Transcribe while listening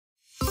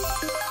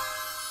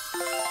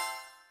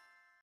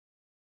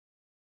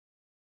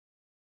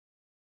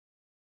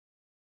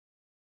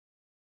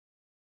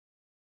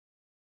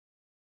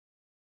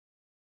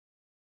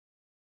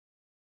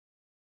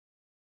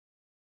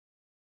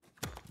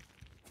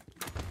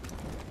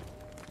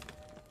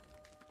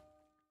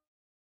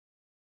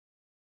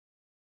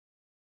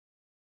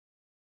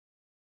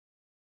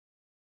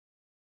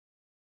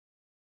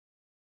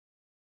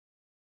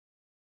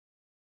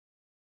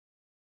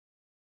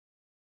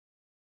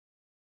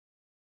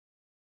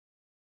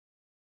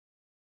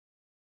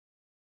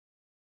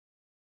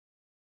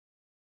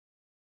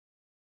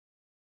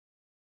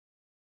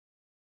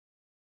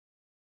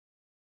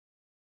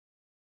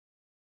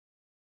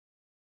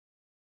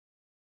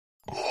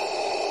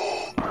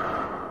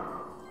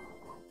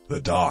The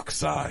dark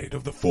side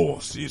of the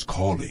Force is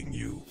calling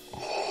you.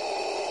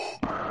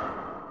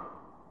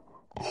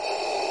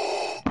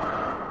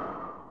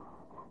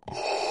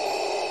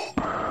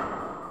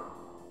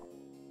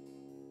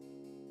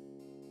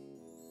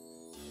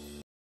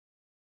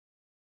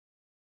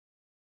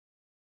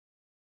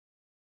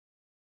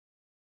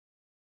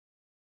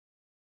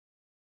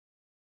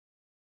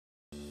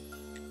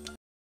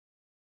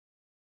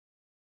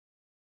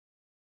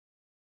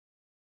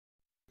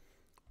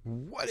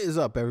 What is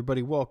up,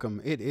 everybody?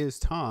 Welcome. It is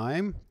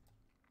time,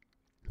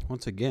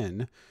 once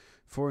again,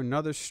 for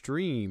another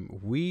stream.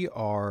 We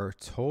are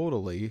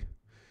totally,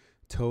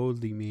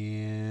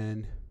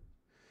 man.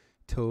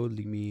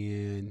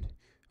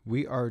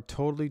 We are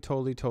totally,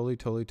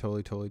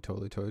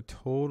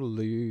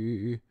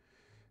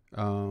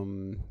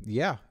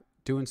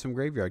 doing some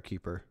Graveyard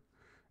Keeper.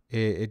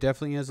 It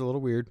definitely is a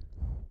little weird.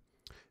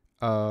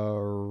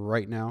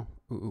 Right now.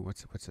 Ooh,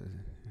 what's it?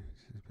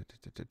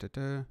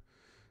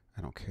 I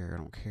don't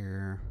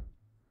care.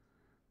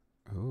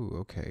 Oh,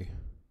 okay.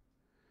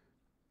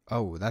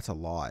 Oh, that's a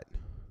lot.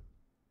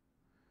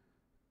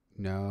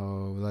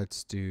 No,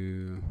 let's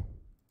do...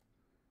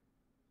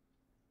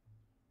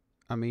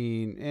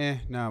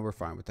 no, we're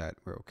fine with that.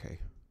 We're okay.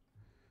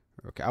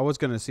 I was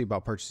going to see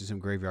about purchasing some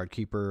Graveyard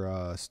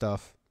Keeper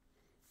stuff.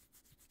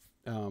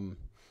 Some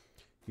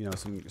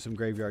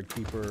Graveyard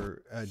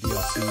Keeper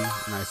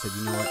DLC. And I said,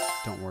 you know what?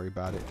 Don't worry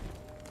about it.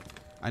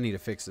 I need to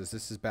fix this.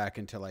 This is back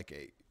into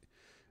like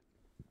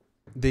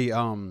the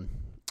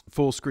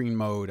full screen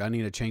mode. I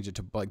need to change it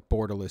to like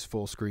borderless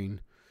full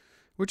screen,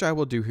 which I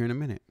will do here in a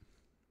minute.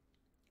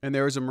 And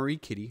there is a Marie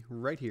Kitty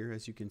right here,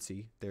 as you can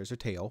see. There's a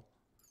tail.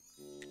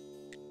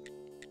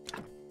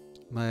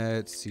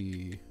 Let's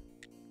see.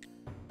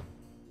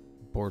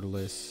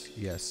 Borderless,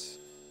 yes.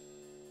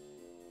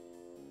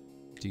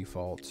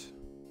 Default.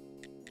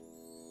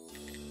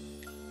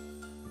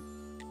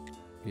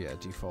 Yeah,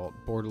 default.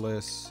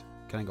 Borderless.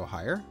 Can I go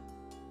higher?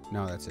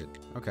 No, that's it.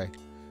 Okay.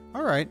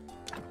 All right.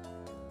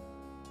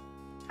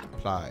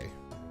 Apply.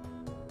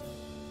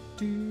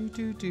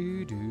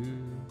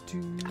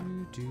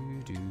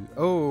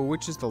 Oh,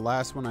 which is the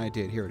last one I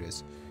did? Here it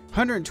is.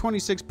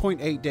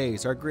 126.8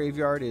 days. Our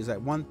graveyard is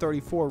at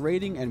 134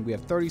 rating, and we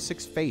have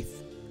 36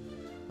 faith.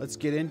 Let's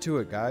get into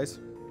it, guys.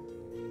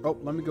 Oh,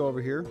 let me go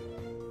over here.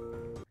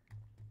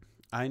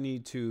 I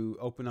need to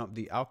open up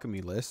the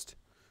alchemy list.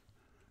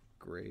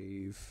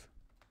 Grave.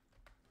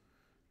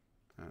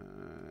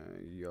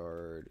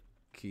 Yard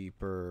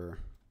Keeper.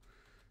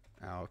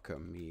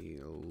 Alchemy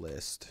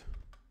list.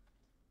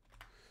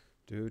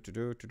 There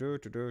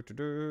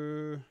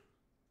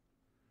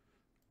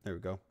we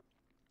go.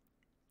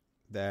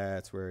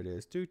 That's where it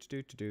is.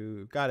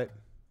 Got it.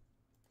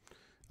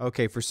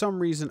 Okay, for some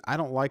reason, I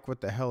don't like what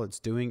the hell it's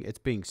doing. It's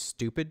being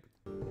stupid.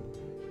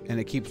 And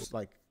it keeps,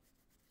 like,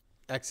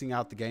 Xing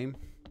out the game.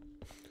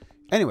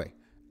 Anyway.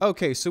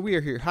 Okay, so we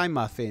are here. Hi,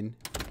 Muffin.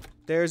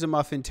 There's a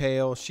Muffin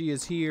tail. She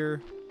is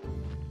here.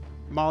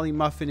 Molly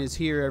Muffin is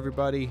here,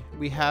 everybody.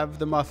 We have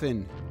the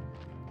Muffin.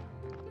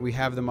 We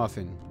have the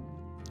Muffin.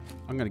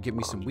 I'm going to get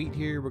me some wheat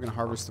here. We're going to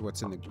harvest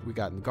what's we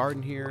got in the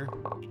garden here.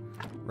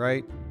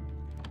 Right?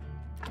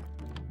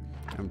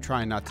 I'm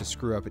trying not to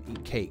screw up and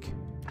eat cake,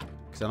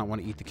 because I don't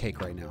want to eat the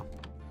cake right now.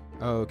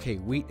 Okay,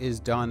 wheat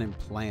is done and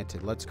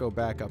planted. Let's go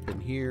back up in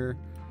here.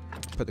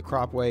 Put the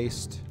crop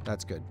waste.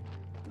 That's good.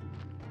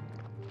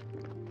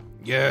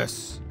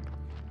 Yes.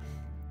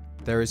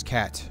 There is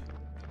cat.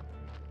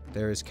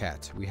 There is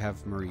cat. We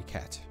have Marie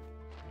Cat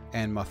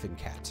and Muffin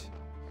Cat.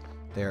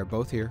 They are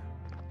both here.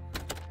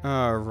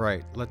 All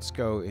right, let's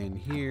go in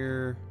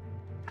here.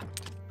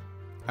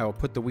 I will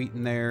put the wheat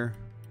in there.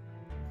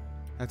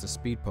 That's a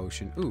speed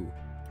potion. Ooh.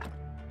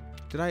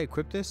 Did I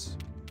equip this?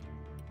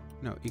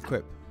 No,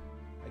 equip.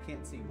 I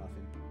can't see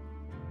Muffin.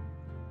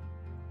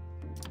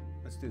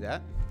 Let's do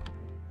that.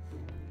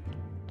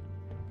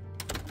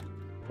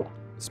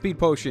 Speed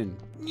potion.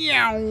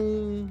 Meow.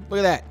 Look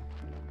at that.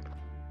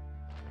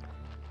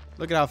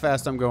 Look at how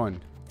fast I'm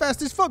going.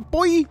 Fast as fuck,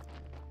 boy.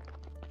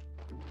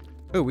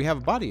 Oh, we have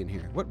a body in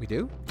here. What, we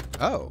do?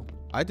 Oh,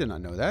 I did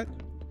not know that.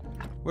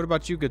 What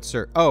about you, good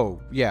sir?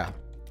 Oh, yeah.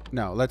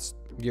 No, let's...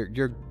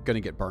 You're gonna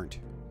get burnt.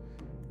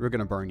 We're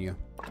gonna burn you.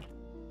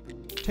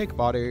 Take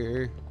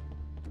body.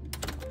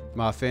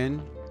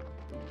 Muffin.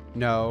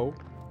 No.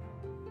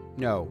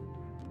 No.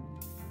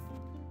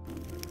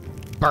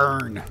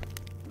 Burn.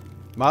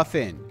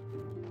 Muffin.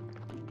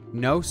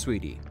 No,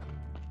 sweetie.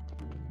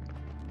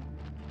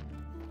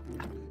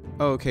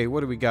 Okay, what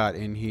do we got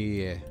in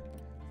here?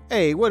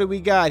 Hey, what do we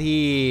got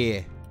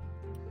here?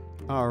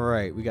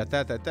 Alright, we got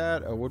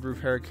that. A wood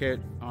repair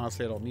kit.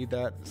 Honestly, I don't need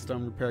that.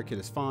 Stone repair kit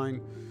is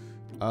fine.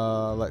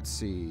 Let's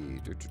see.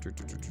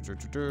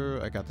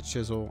 I got the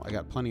chisel. I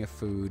got plenty of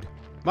food.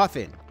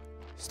 Muffin!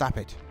 Stop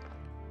it.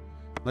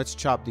 Let's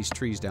chop these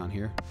trees down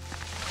here.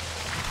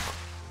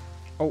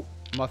 Oh,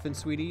 Muffin,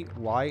 sweetie,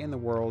 why in the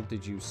world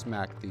did you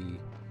smack the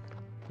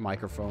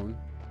microphone?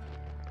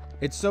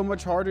 It's so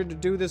much harder to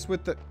do this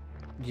with the...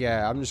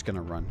 Yeah, I'm just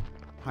gonna run.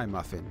 Hi,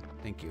 Muffin.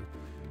 Thank you.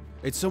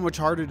 It's so much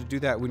harder to do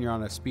that when you're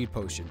on a speed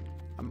potion.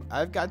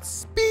 I've got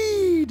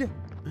speed!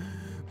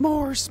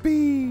 More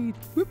speed!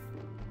 Whoop.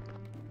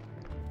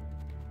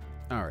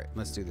 Alright,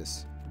 let's do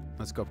this.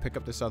 Let's go pick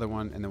up this other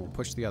one, and then we'll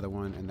push the other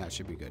one, and that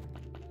should be good.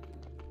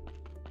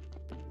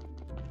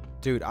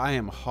 Dude, I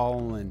am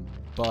hauling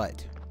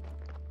butt.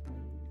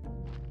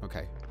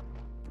 Okay.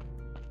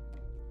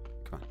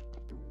 Come on.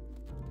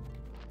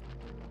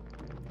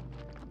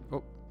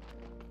 Oh.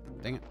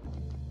 Dang it.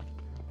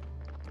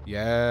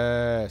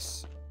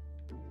 Yes.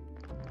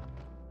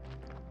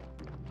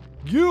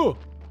 Yeah.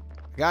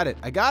 I got it.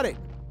 I got it.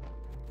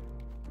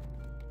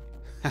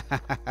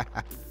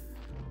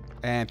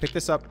 And pick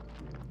this up.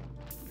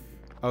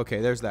 Okay,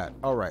 there's that.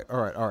 All right.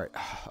 All right. All right.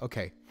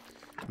 Okay.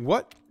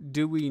 What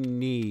do we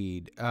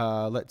need?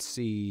 Let's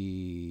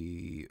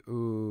see.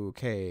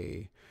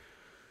 Okay.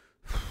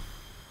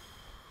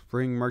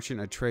 Bring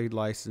merchant a trade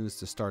license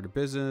to start a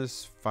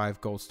business.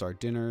 5 gold star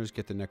dinners.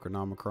 Get the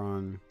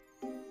Necronomicon.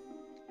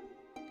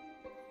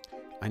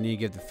 I need to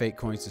give the fate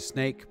coins to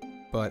Snake,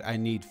 but I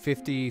need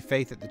 50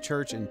 faith at the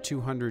church and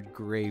 200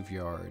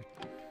 graveyard.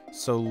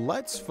 So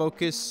let's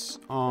focus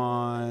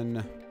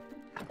on...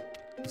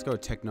 Let's go to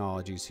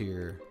technologies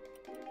here.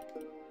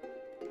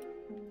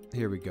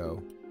 Here we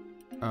go.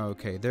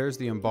 Okay, there's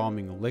the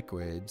embalming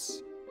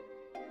liquids.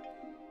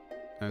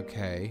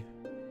 Okay.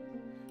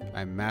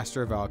 I'm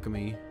Master of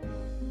Alchemy.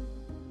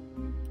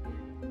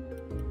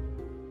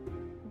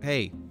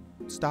 Hey,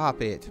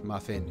 stop it,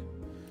 Muffin.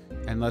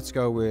 And let's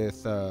go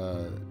with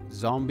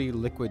Zombie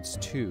Liquids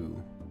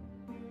 2.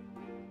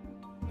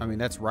 I mean,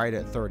 that's right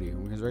at 30.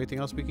 Is there anything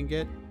else we can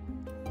get?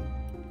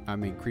 I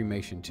mean,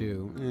 Cremation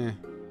 2.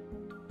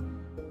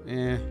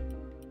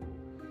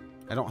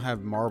 I don't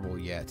have Marble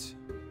yet.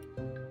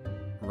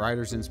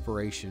 Writer's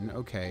Inspiration.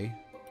 Okay.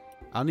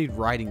 I'll need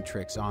Writing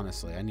Tricks,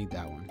 honestly. I need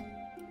that one.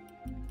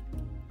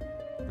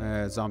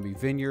 Zombie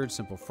Vineyard,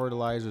 Simple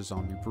Fertilizer,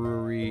 Zombie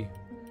Brewery.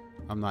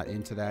 I'm not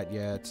into that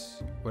yet.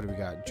 What do we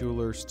got?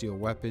 Jeweler, Steel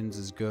Weapons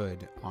is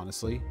good,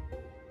 honestly.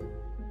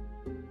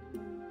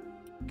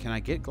 Can I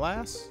get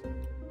glass?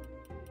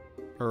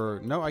 Or,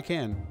 no, I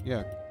can.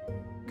 Yeah.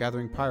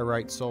 Gathering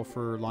Pyrite,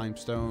 Sulfur,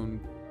 Limestone,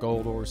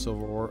 Gold ore,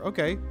 Silver ore.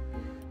 Okay.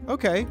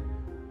 Okay.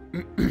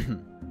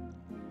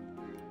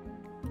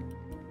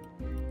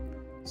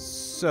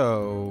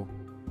 So,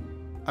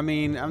 I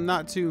mean, I'm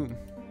not too...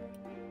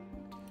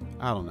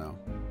 I don't know.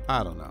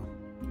 I don't know.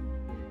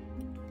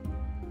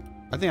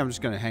 I think I'm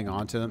just going to hang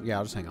on to them. Yeah,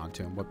 I'll just hang on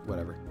to them.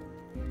 Whatever.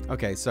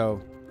 Okay,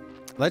 so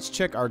let's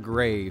check our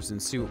graves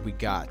and see what we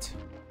got.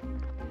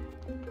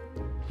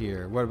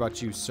 Here. What about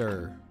you,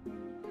 sir?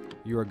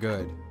 You are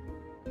good.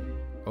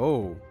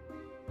 Oh.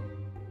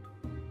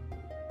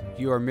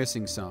 You are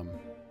missing some.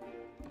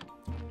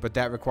 But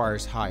that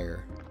requires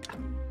higher.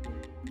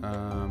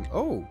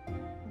 Oh.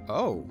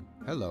 Oh.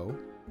 Hello.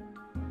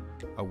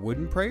 A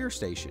wooden prayer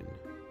station.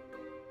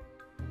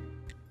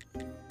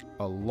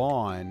 A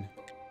lawn.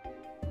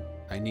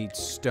 I need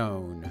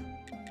stone.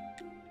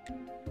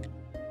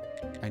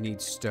 I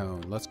need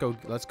stone. Let's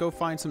go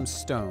find some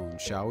stone,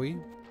 shall we?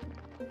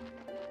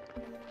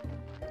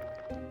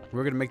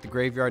 We're gonna make the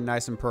graveyard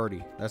nice and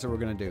purty. That's what we're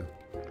gonna do.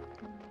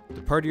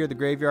 The purtier the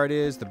graveyard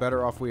is, the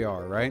better off we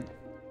are, right?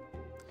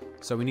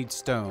 So we need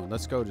stone.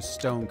 Let's go to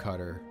Stone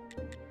Cutter.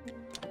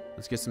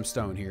 Let's get some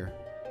stone here.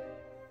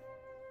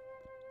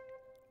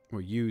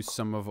 We'll use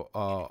some of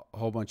a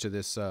whole bunch of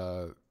this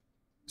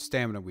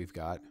stamina we've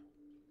got.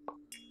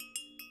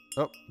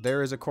 Oh,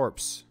 there is a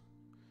corpse.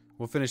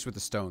 We'll finish with the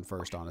stone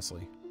first,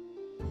 honestly.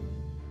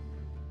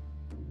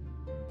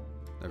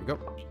 There we go.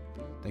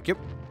 Thank you.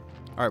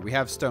 Alright, we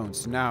have stone.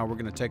 So now we're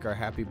going to take our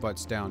happy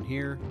butts down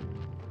here.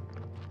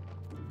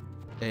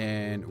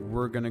 And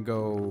we're going to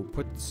go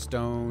put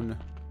stone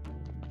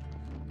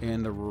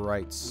in the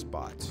right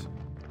spot.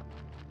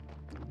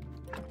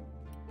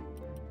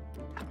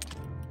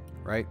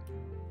 Right?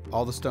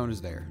 All the stone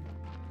is there.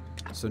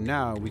 So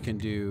now we can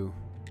do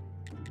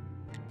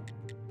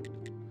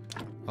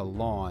a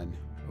lawn.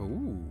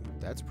 Ooh,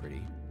 that's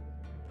pretty.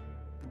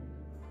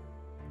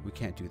 We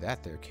can't do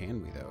that there,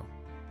 can we, though?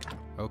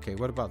 Okay,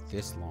 what about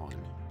this lawn?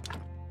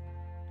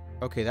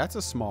 Okay, that's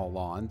a small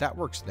lawn. That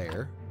works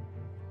there.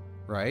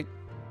 Right?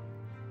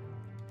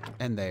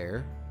 And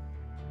there.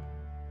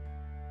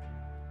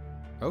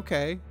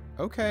 Okay,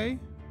 okay.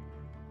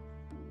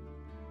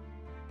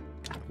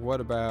 What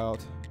about...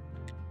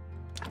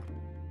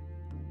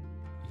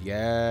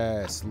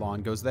 Yes,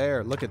 lawn goes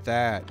there. Look at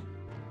that.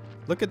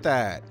 Look at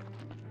that.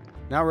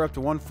 Now we're up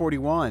to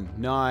 141.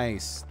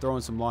 Nice.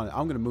 Throwing some lawn.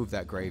 I'm going to move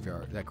that grave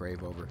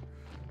over.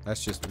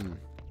 That's just...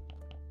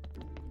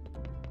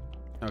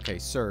 Okay,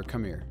 sir,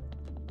 come here.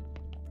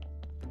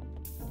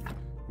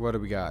 What do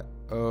we got?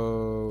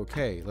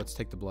 Okay, let's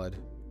take the blood.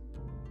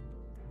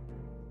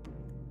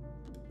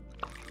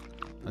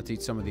 Let's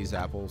eat some of these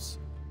apples.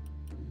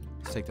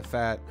 Let's take the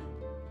fat.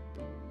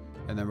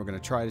 And then we're going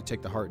to try to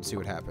take the heart and see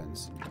what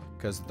happens.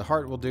 Because the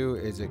heart will do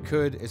is it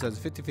has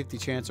a 50-50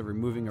 chance of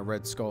removing a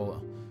red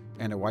skull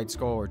and a white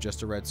skull, or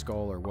just a red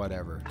skull, or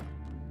whatever.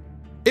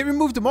 It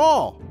removed them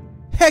all!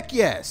 Heck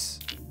yes!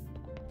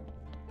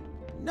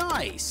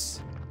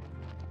 Nice.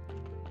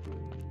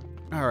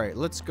 All right,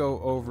 let's go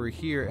over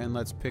here and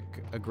let's pick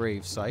a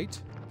grave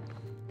site.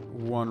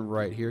 One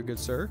right here, good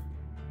sir.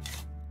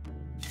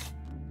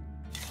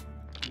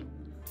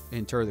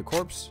 Inter the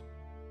corpse.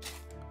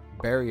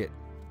 Bury it.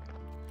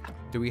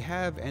 Do we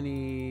have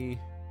any...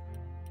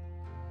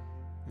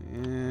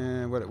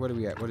 what are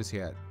we at? What is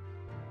he at?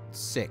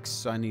 6.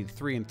 So I need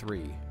 3 and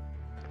 3.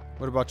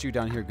 What about you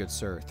down here, good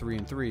sir? 3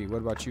 and 3. What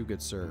about you,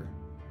 good sir?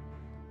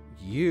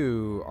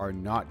 You are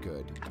not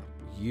good.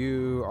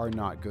 You are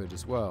not good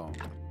as well.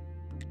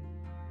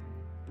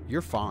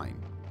 You're fine.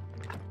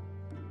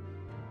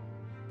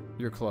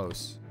 You're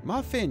close.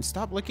 Muffin,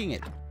 stop licking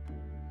it.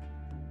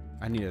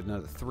 I need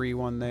another 3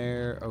 one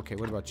there. Okay,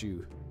 what about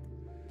you?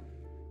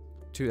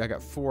 2. I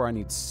got 4. I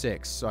need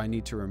 6. So I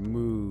need to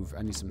remove...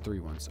 I need some 3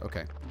 ones.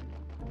 Okay.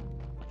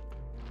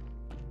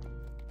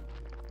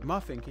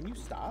 Muffin, can you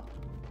stop?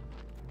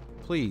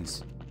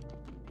 Please.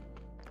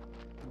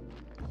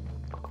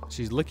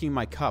 She's licking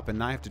my cup, and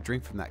now I have to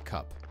drink from that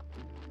cup.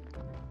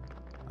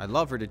 I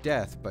love her to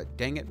death, but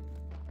dang it.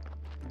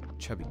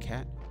 Chubby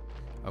cat.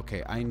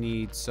 Okay, I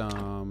need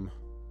some...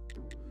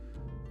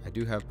 I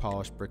do have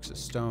polished bricks of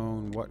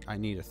stone. What? I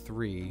need a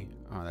 3.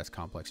 Oh, that's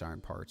complex iron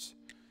parts.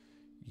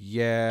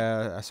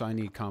 Yeah, so I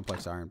need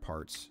complex iron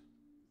parts.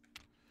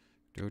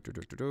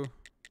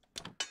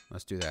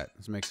 Let's do that.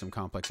 Let's make some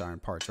complex iron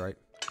parts, right?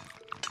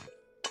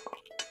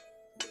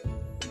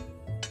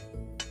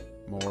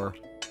 More.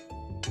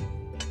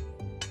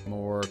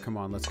 More. Come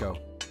on, let's go.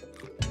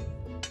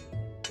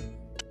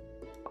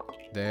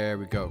 There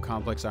we go.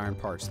 Complex iron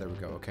parts. There we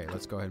go. Okay,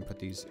 let's go ahead and put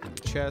these in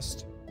the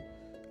chest.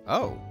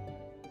 Oh.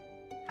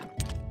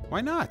 Why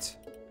not?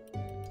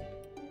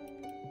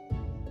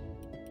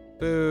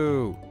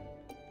 Boo.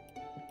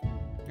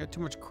 I got too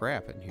much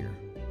crap in here.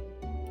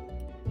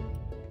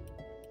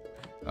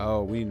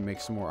 Oh, we need to make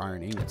some more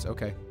iron ingots.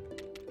 Okay.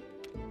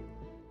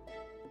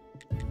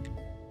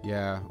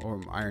 Yeah,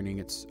 or iron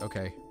ingots.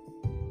 Okay.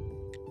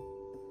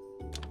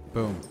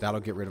 Boom. That'll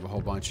get rid of a whole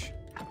bunch.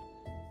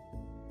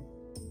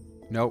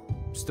 Nope.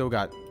 Still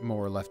got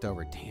more left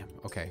over. Damn.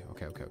 Okay,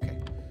 okay, okay, okay.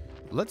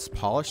 Let's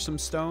polish some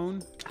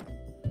stone.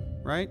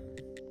 Right?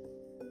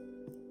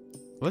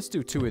 Let's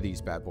do 2 of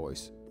these bad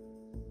boys.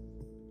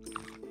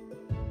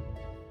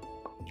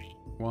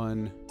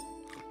 1,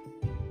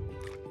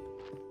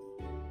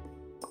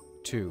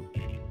 2.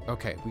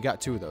 Okay, we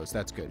got 2 of those.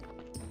 That's good.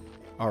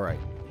 All right.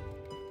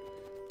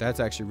 That's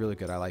actually really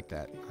good. I like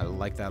that. I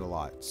like that a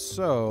lot.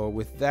 So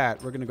with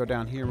that, we're going to go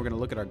down here. We're going to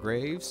look at our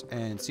graves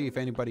and see if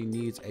anybody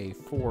needs a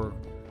 4,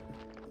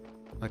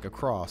 like a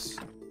cross.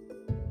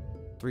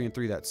 3 and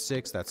 3, that's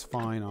 6. That's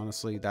fine,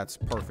 honestly. That's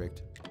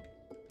perfect.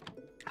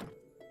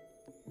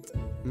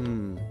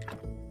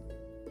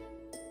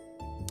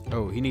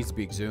 Oh, he needs to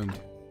be exhumed.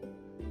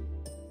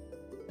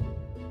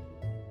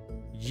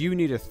 You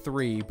need a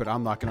 3, but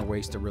I'm not going to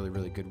waste a really,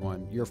 really good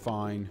one. You're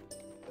fine.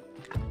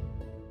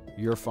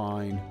 You're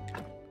fine.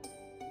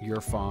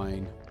 You're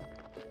fine.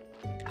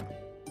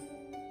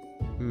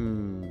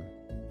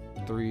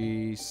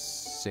 3,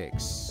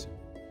 6.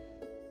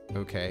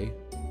 Okay.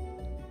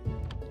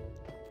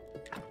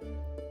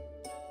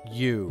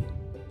 You.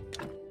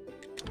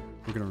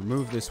 We're going to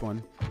remove this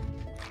one.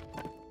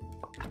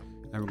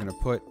 And we're going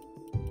to put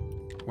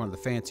one of the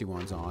fancy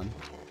ones on.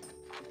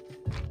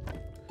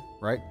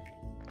 Right?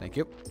 Thank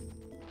you.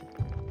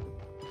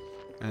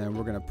 And then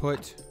we're going to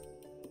put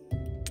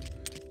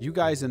you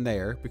guys in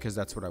there because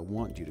that's what I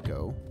want you to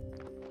go.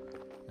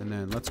 And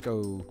then let's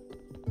go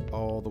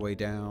all the way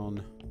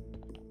down.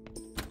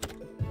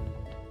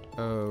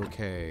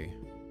 Okay.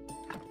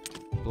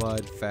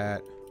 Blood,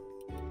 fat.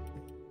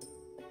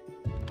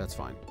 That's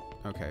fine.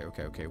 Okay,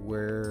 okay, okay.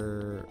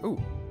 Where...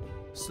 Ooh.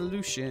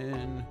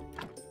 Solution.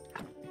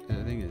 And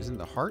the thing is, isn't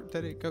the heart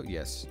that it go?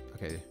 Yes.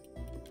 Okay.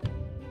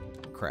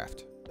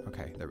 Craft.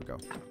 Okay, there we go.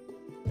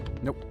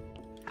 Nope.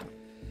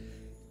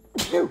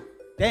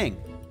 Dang.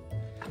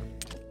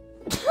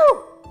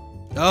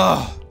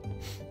 Ugh.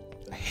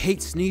 I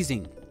hate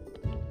sneezing.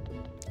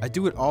 I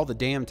do it all the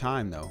damn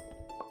time, though.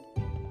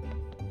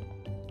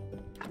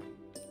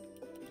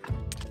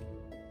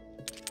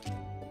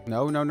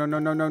 No, no, no, no,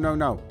 no, no, no,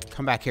 no.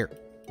 Come back here.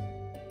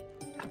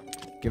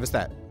 Give us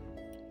that.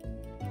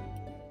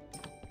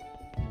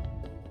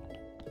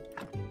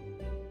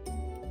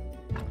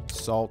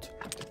 Salt.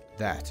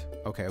 That.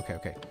 Okay, okay,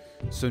 okay.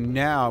 So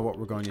now what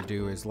we're going to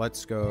do is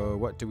let's go.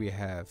 What do we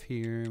have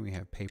here? We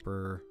have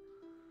paper.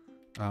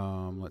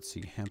 Let's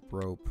see. Hemp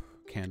rope,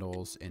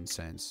 candles,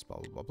 incense, blah,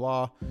 blah, blah,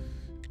 blah.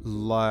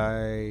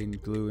 Line,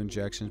 glue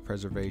injections,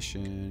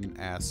 preservation,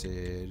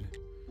 acid.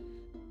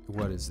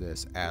 What is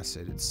this?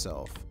 Acid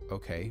itself.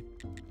 Okay.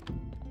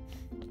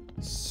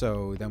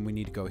 So then we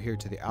need to go here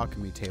to the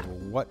alchemy table.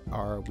 What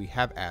are we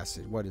have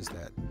acid. What is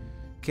that?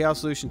 Chaos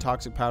solution,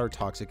 toxic powder,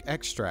 toxic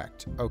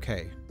extract.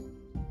 Okay.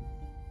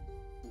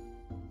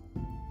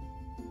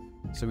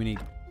 So we need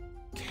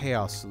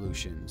chaos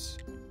solutions.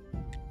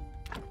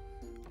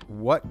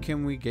 What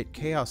can we get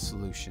chaos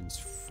solutions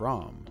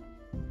from?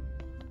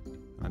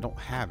 I don't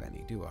have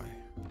any, do I?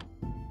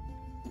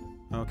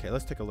 Okay,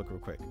 let's take a look real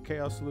quick.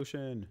 Chaos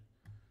solution.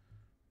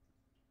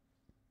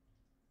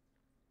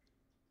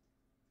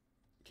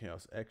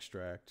 Chaos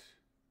extract.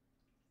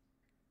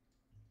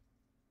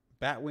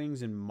 Bat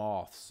wings and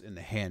moths in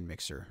the hand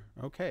mixer.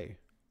 Okay.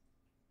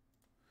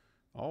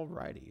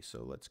 Alrighty,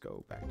 so let's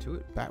go back to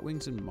it. Bat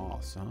wings and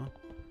moths, huh?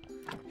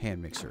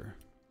 Hand mixer.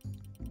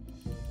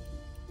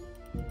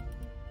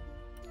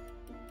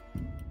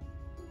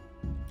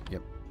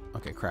 Yep.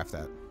 Okay, craft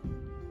that.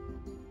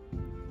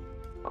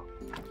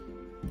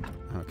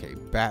 Okay,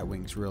 bat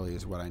wings really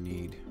is what I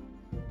need.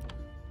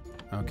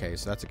 Okay,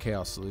 so that's a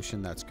chaos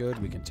solution. That's good.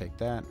 We can take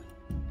that.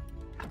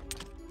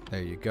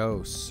 There you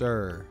go,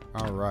 sir.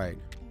 All right.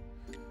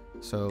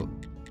 So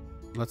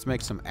let's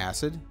make some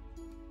acid.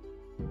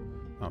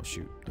 Oh,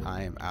 shoot.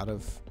 I am out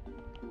of...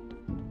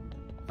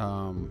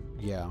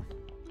 yeah.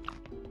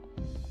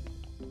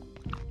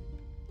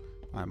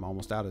 I'm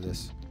almost out of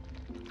this.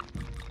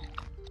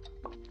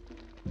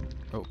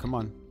 Oh, come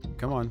on.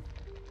 Come on.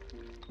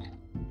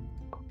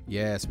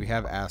 Yes, we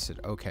have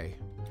acid. Okay.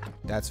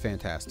 That's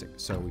fantastic.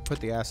 So we put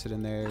the acid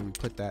in there. We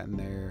put that in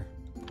there.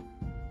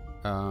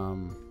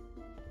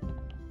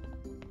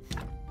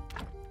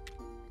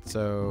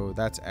 So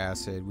that's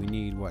acid. We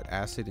need what?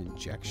 Acid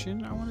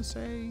injection, I want to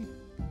say?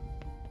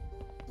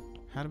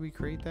 How do we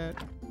create that?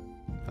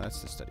 Oh,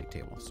 that's the study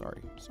table.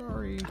 Sorry.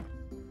 Sorry.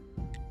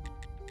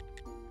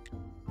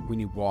 We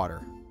need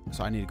water.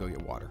 So I need to go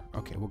get water.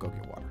 Okay, we'll go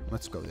get water.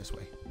 Let's go this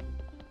way.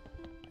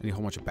 I need a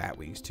whole bunch of bat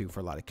wings, too, for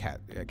a lot of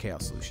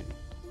chaos solution.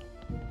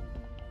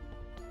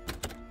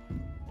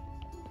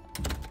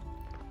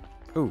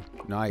 Ooh,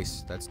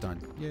 nice. That's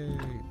done. Yay.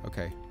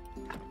 Okay.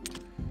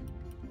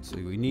 So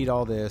we need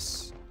all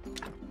this.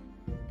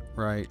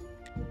 Right.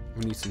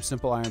 We need some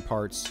simple iron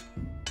parts.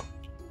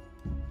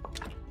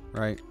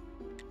 Right.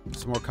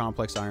 Some more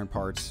complex iron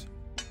parts.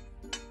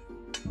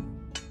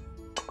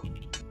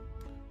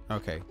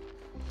 Okay.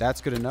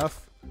 That's good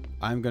enough.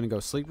 I'm going to go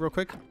sleep real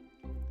quick.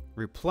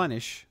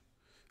 Replenish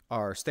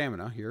our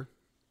stamina here.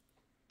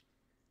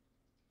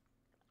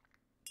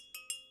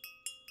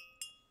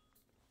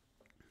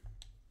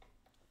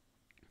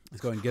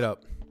 Let's go ahead and get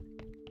up.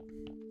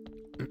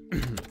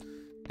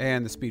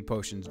 And the speed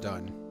potion's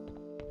done.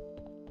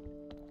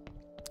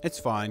 It's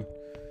fine.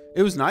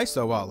 It was nice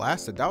though while it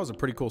lasted. That was a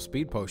pretty cool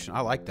speed potion.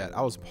 I like that.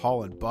 I was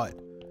hauling butt.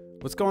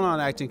 What's going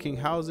on, Acting King?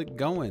 How's it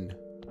going?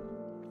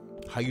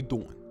 How you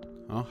doing?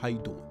 Huh? How you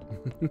doing?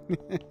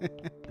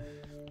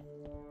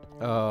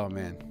 Oh,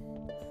 man.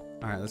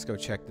 All right, let's go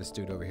check this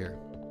dude over here.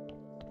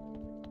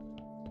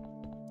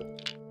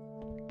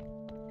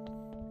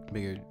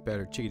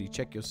 Better chickity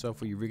check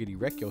yourself or you riggedy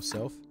wreck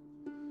yourself.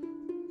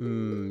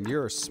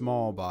 You're a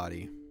small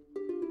body.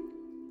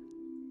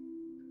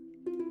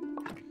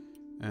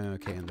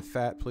 Okay, and the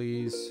fat,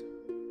 please.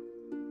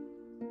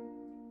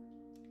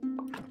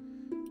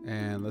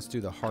 And let's do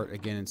the heart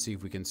again and see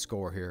if we can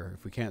score here.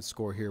 If we can't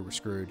score here, we're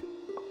screwed.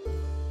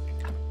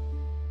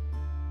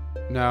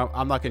 No,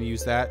 I'm not going to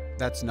use that.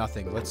 That's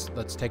nothing.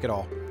 Let's take it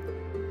all.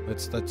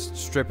 Let's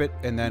strip it,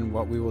 and then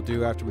what we will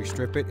do after we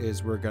strip it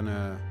is we're going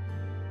to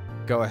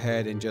go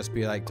ahead and just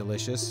be like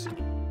delicious.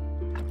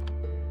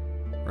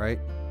 Right?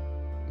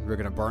 We're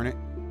going to burn it.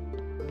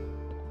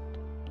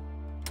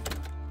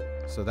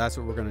 So that's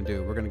what we're going to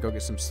do. We're going to go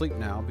get some sleep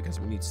now because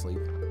we need sleep.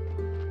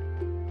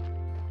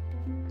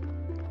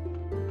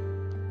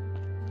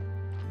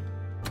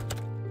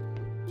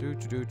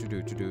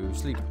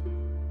 Sleep.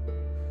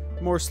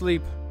 More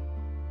sleep.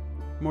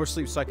 More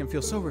sleep so I can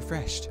feel so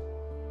refreshed.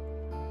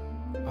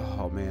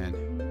 Oh, man.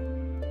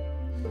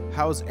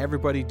 How's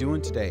everybody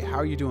doing today? How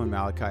are you doing,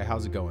 Malachi?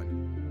 How's it going?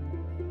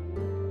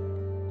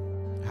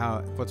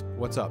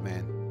 What's up,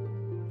 man?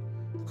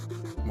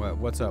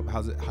 What's up?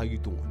 How you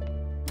doing?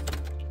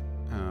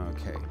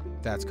 Okay,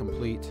 that's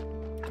complete.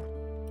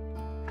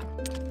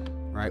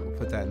 Right, we'll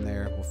put that in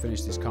there. We'll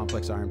finish these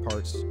complex iron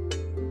parts.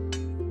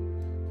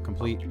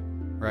 Complete.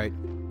 Right.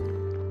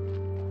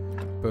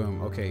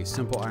 Boom. Okay,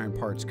 simple iron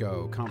parts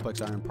go.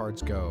 Complex iron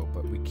parts go.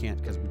 But we can't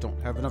because we don't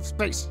have enough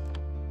space.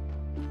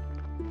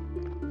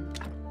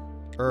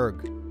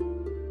 Erg.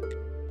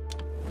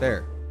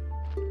 There.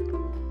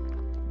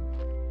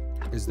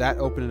 Does that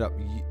open it up?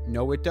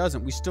 No, it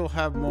doesn't. We still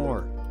have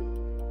more.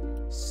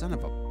 Son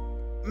of a...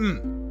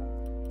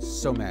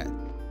 So mad.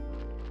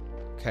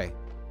 Okay.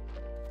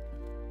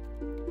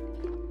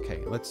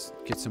 Okay, let's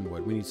get some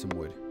wood. We need some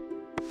wood.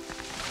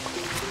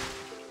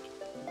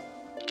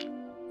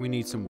 We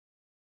need some wood.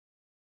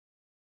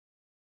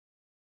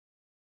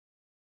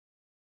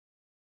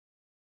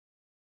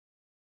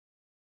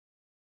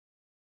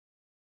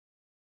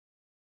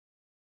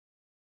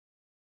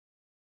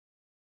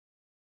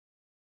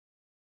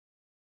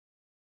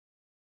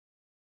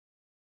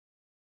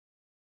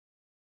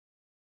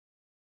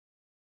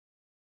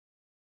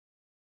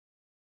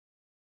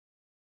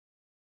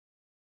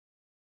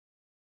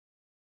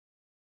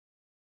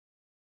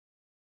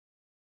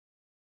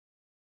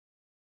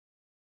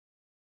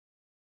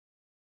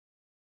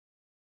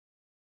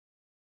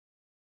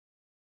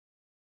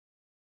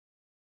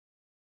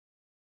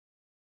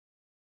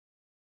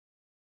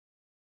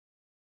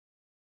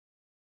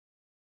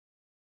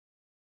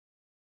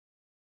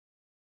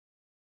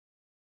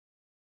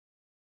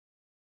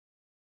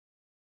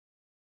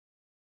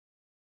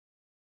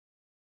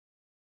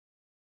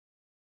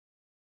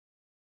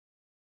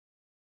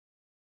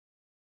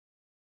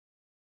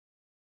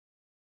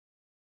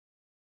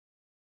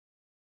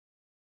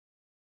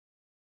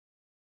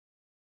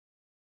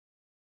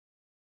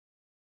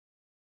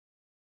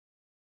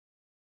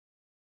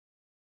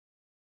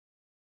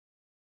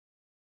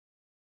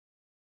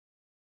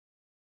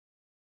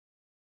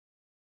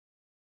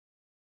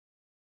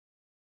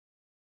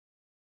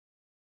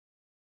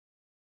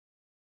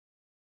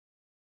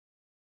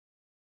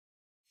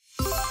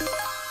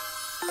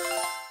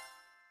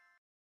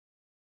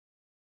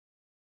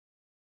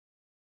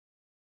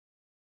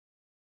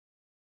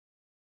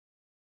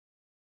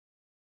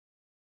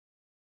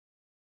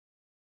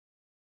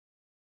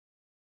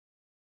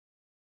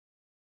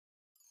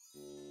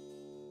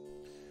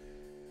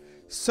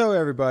 So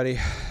everybody,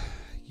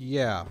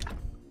 yeah.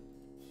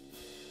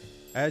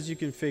 As you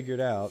can figure it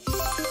out,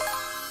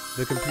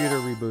 the computer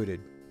rebooted.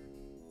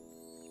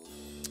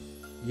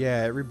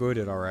 Yeah, it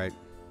rebooted alright.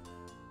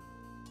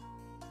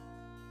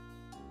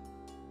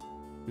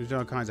 We're doing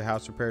all kinds of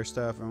house repair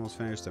stuff. I almost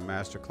finished the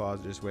master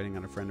closet. Just waiting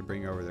on a friend to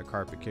bring over the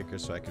carpet kicker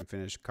so I can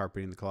finish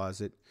carpeting the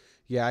closet.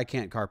 Yeah, I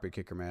can't carpet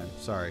kicker, man.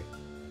 Sorry.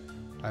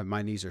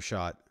 My knees are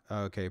shot.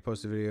 Okay,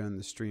 post a video and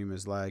the stream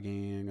is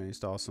lagging. I'm going to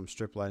install some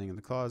strip lighting in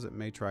the closet.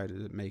 May try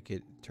to make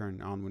it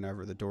turn on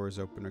whenever the door is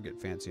open or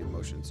get fancy and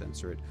motion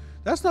sensor it.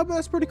 That's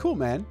pretty cool,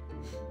 man.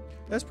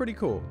 That's pretty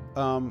cool.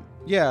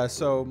 Yeah,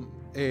 so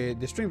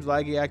the stream's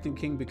laggy, Acting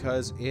King,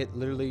 because it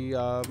literally,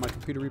 my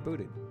computer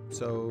rebooted.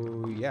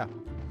 So, yeah.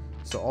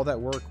 So all that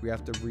work we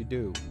have to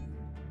redo.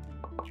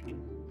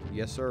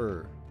 Yes,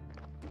 sir.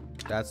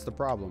 That's the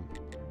problem.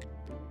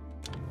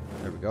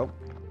 There we go.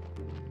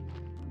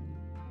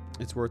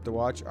 It's worth the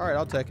watch. All right,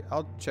 I'll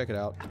check it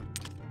out.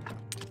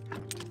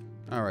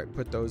 All right,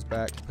 put those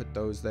back. Put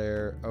those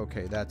there.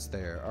 Okay, that's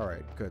there. All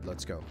right, good.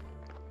 Let's go.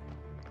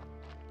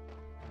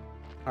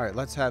 All right,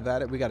 let's have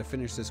at it. We got to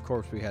finish this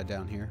corpse we had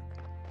down here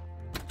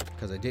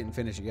because I didn't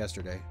finish it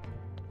yesterday.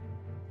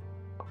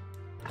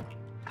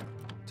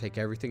 Take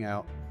everything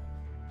out.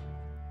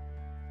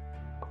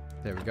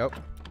 There we go.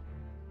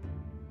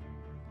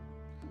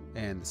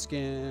 And the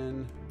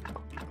skin.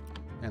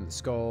 And the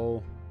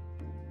skull.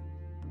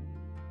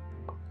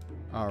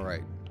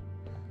 Alright.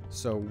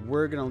 So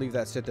we're going to leave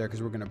that sit there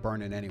because we're going to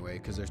burn it anyway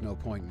because there's no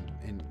point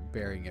in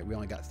burying it. We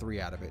only got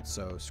 3 out of it,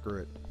 so screw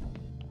it.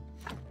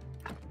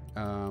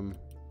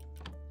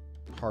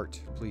 Heart,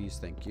 please.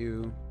 Thank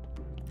you.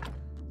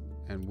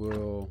 And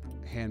we'll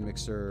hand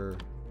mixer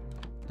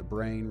the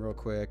brain real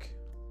quick.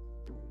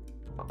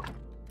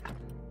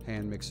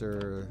 Hand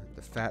mixer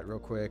the fat real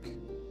quick.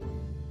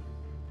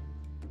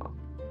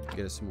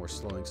 Get us some more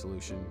slowing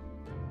solution.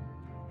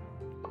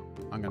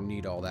 I'm gonna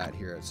need all that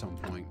here at some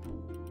point.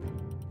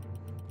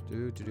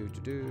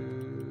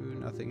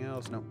 Nothing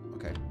else? Nope.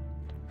 Okay.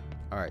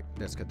 All right.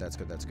 That's good. That's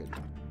good. That's good.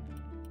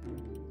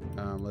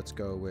 Let's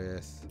go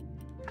with.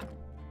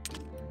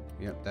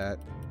 Yep, that.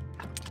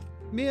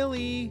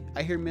 Millie.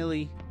 I hear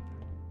Millie.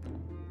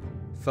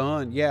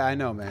 Fun. Yeah, I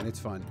know, man. It's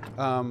fun.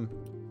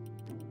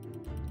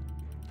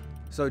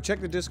 So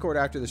check the Discord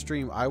after the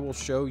stream. I will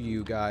show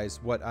you guys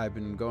what I've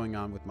been going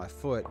on with my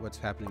foot, what's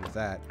happening with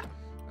that.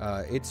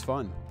 It's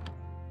fun.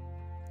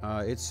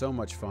 It's so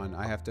much fun.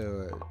 I have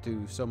to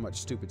do so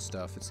much stupid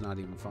stuff. It's not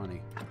even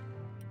funny.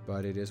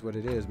 But it is what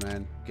it is,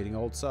 man. Getting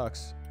old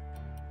sucks.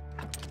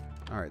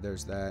 Alright,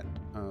 there's that.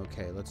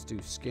 Okay, let's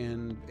do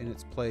skin in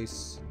its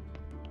place.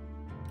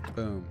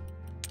 Boom.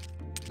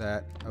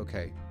 That.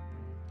 Okay.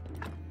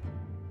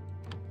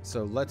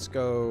 So let's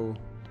go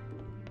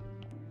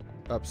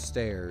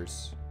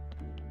upstairs.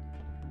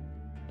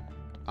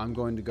 I'm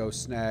going to go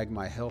snag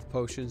my health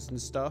potions and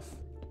stuff.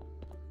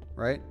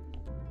 Right?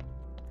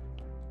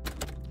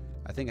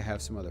 I think I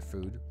have some other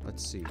food.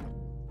 Let's see.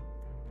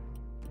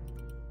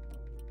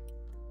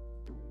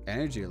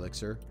 Energy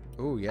elixir.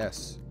 Oh,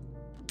 yes.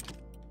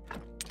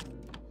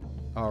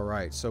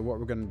 Alright, so what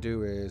we're going to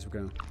do is we're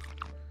going to...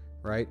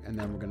 Right? And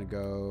then we're going to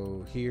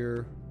go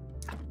here.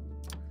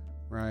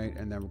 Right?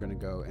 And then we're going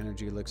to go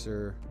energy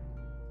elixir.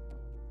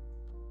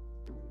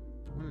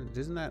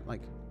 Isn't that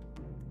like...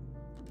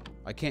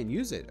 I can't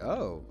use it.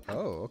 Oh.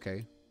 Oh,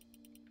 okay.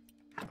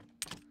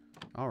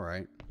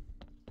 Alright.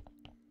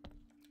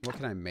 What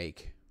can I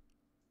make?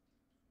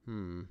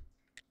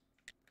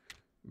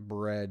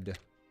 Bread.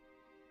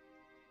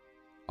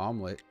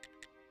 Omelet.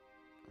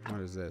 What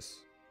is this?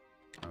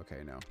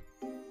 Okay, no.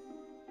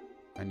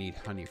 I need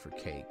honey for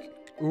cake.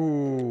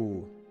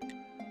 Ooh.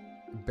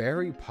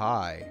 Berry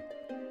pie.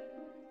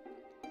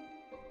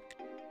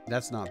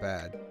 That's not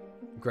bad.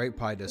 Grape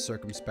pie does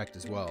circumspect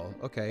as well.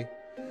 Okay.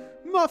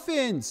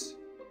 Muffins!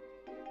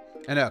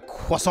 And a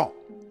croissant.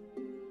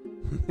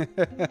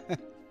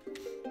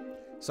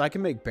 So I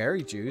can make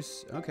berry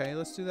juice. Okay,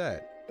 let's do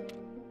that.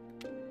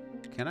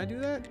 Can I do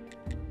that?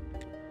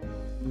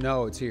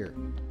 No, it's here.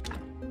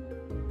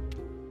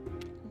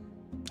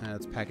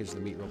 Let's package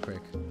the meat real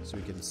quick so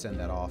we can send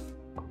that off.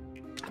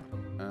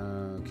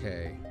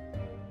 Okay.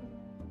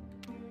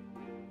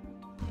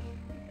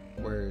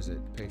 Where is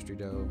it? Pastry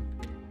dough.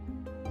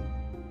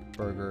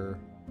 Burger.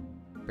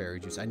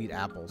 Berry juice. I need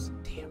apples.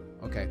 Damn.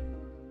 Okay.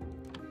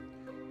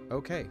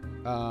 Okay.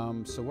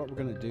 So what we're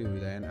going to do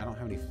then, I don't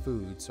have any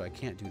food, so I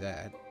can't do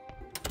that.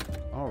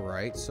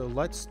 Alright, so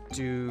let's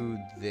do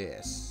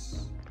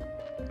this.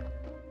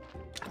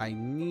 I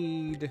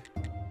need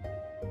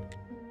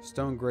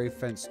stone grave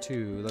fence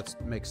 2. Let's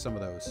make some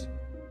of those.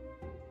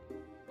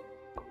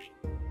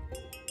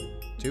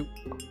 2.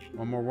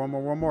 One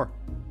more.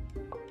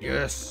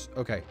 Yes!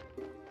 Okay.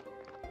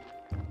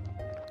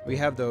 We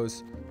have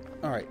those.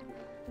 Alright.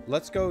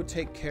 Let's go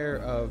take care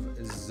of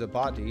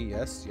Zabadi.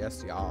 Yes,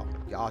 yeah.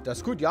 Yeah,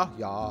 that's good, yeah.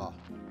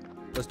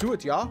 Let's do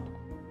it, yeah.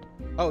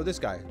 Oh, this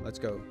guy. Let's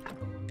go.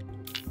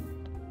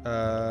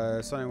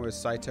 Something with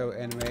Saito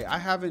anime. I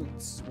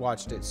haven't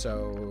watched it,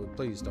 so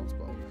please don't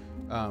spoil.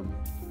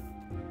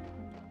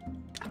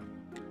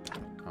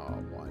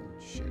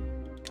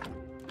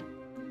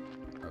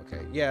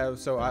 Okay. Yeah,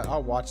 so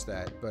I'll watch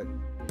that, but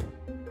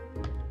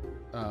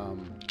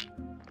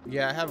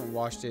yeah, I haven't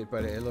watched it,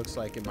 but it looks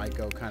like it might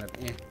go kind of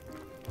eh.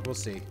 We'll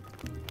see.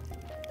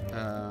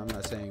 I'm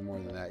not saying more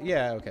than that.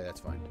 Yeah, okay,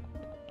 that's fine.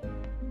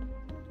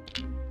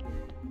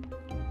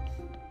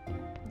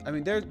 I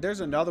mean,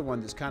 there's another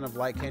one that's kind of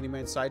like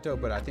Candyman Saito,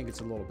 but I think it's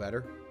a little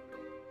better.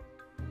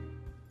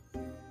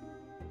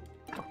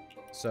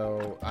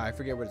 So, I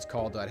forget what it's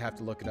called. I'd have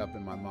to look it up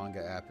in my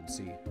manga app and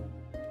see.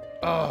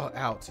 Oh,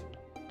 out.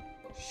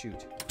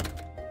 Shoot.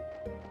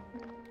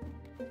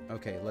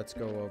 Okay, let's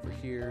go over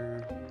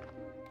here.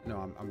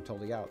 No, I'm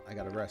totally out. I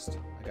gotta rest.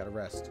 I gotta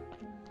rest.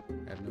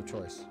 I have no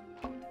choice.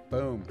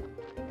 Boom.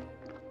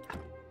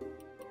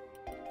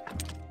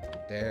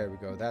 There we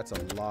go. That's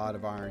a lot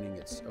of iron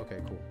ingots.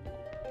 Okay, cool.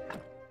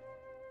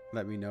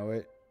 Let me know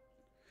it.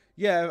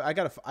 Yeah, I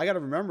gotta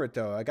remember it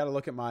though. I gotta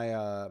look at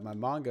my my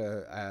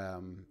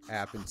manga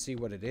app and see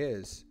what it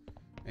is,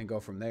 and go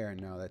from there.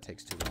 And no, that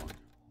takes too long.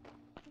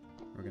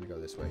 We're gonna go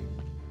this way.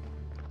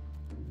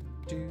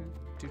 Okay,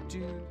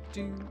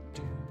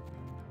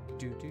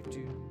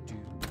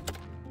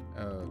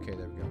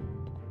 there we go.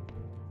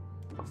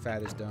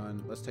 Fat is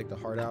done. Let's take the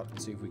heart out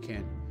and see if we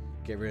can't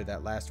get rid of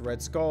that last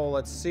red skull.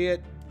 Let's see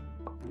it.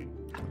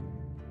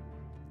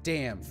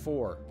 Damn,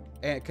 4.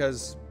 And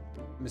because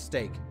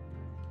mistake.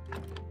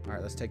 All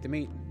right, let's take the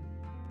meat.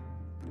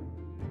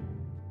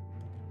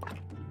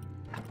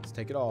 Let's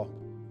take it all.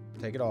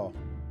 Take it all.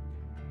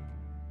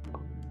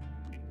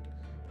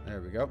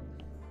 There we go.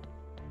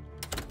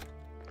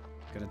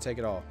 Gonna take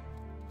it all.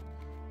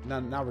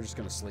 Now we're just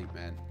gonna sleep,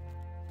 man.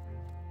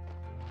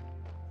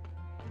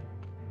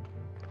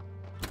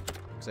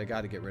 Because I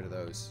got to get rid of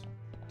those,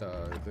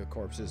 the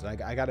corpses. I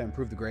got to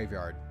improve the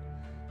graveyard.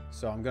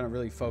 So I'm gonna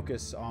really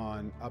focus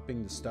on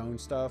upping the stone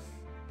stuff,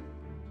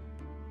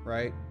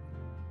 right?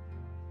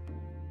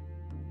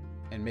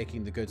 And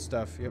making the good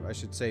stuff. Yep, I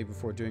should say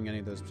before doing any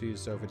of those, please.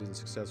 So if it isn't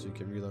successful, you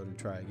can reload and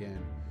try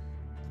again.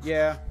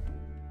 Yeah.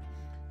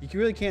 You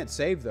really can't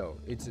save though.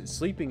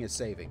 Sleeping is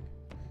saving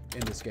in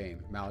this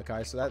game,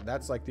 Malachi. So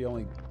that's like the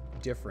only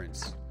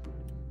difference.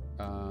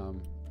 There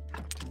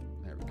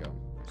we go.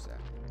 Where's that?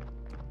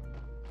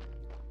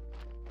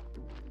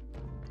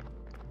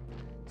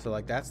 So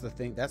like that's the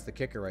thing. That's the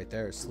kicker right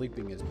there.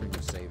 Sleeping is pretty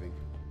much saving.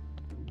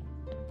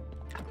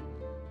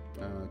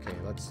 Okay,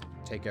 let's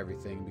take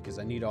everything because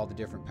I need all the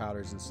different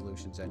powders and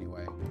solutions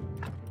anyway.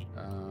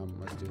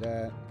 Let's do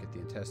that. Get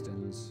the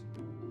intestines.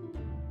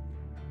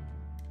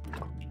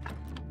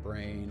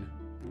 Brain.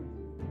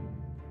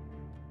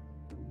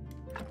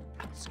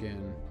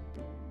 Skin.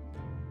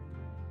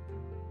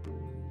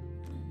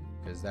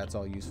 Because that's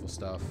all useful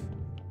stuff.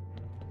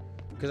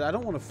 Because I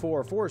don't want a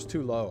 4. 4 is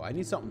too low. I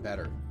need something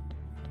better.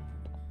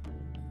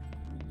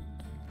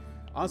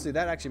 Honestly,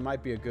 that actually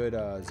might be a good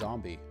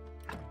zombie.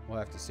 We'll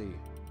have to see.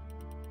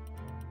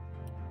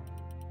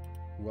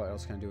 What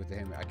else can I do with the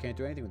hand mixer? I can't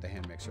do anything with the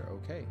hand mixer.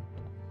 Okay.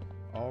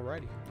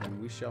 Alrighty.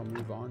 Then we shall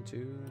move on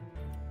to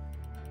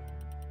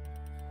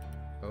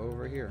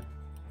over here.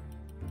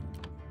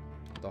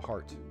 The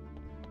heart.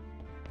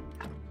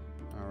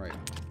 Alright.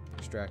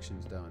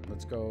 Extraction's done.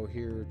 Let's go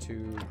here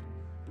to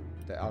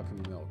the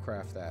alchemy mill.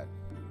 Craft that.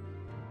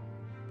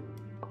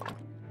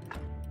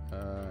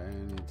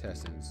 And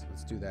intestines.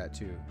 Let's do that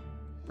too.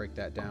 Break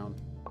that down.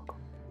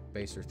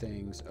 Baser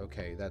things.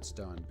 Okay, that's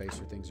done.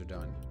 Baser things are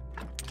done.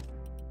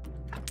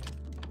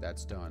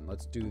 That's done.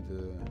 Let's do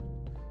the...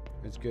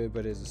 It's good,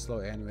 but it's a slow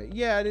anime.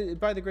 Yeah,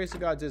 by the grace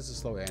of God, it's a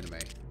slow anime.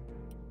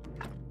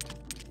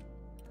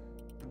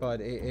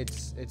 But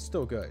it's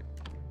still good.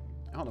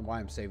 I don't know why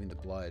I'm saving the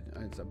blood.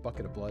 It's a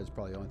bucket of blood is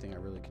probably the only thing I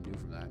really can do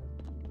from that.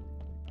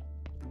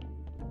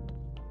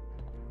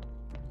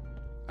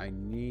 I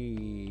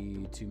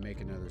need to make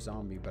another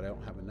zombie, but I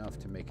don't have enough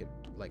to make it,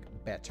 like,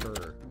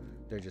 better.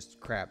 They're just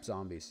crap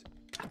zombies.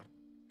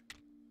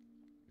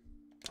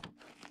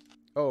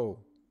 Oh.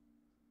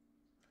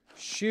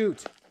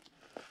 Shoot.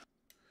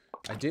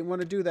 I didn't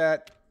want to do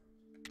that.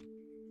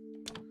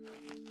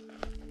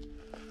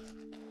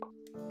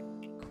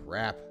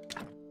 Crap.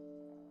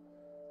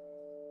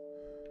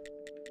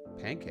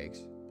 Pancakes?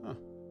 Huh.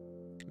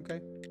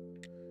 Okay.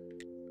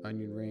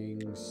 Onion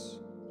rings.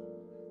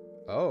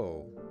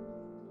 Oh.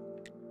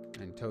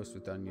 And toast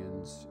with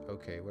onions.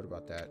 Okay, what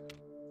about that?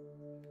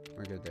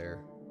 We're good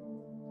there.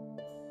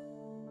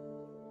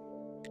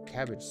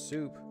 Cabbage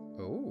soup.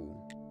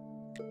 Oh.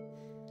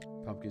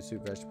 Pumpkin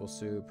soup, vegetable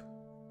soup.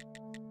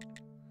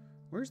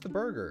 Where's the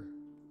burger?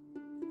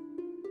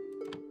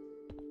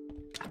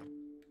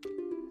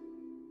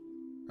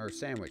 Or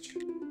sandwich.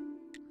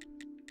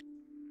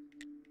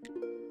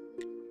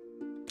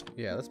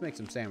 Yeah, let's make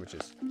some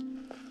sandwiches.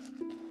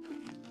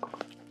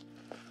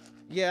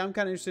 Yeah, I'm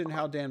kind of interested in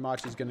how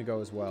Danmachi's going to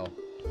go as well.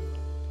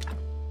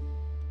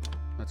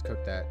 Let's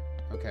cook that.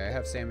 Okay, I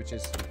have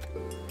sandwiches.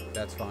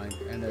 That's fine.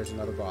 And there's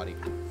another body.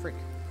 Frick.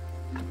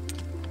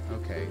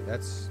 Okay,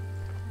 that's...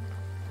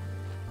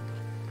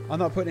 I'm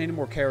not putting any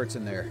more carrots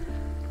in there.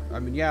 I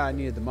mean, yeah, I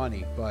needed the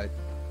money, but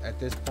at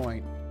this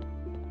point,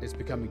 it's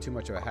becoming too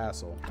much of a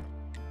hassle.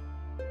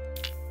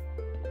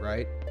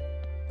 right?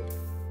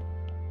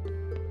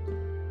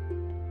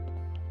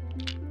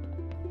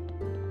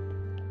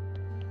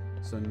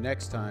 So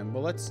next time,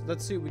 well, let's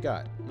see what we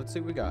got. Let's see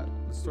what we got.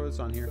 Let's throw this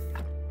on here.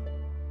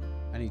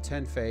 I need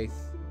 10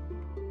 faith.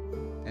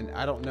 And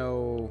I don't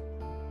know.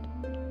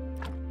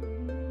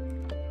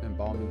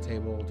 Embalming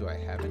table. Do I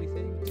have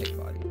anything? Take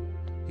body.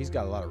 He's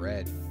got a lot of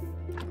red.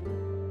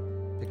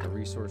 Pick a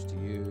resource to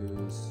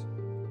use.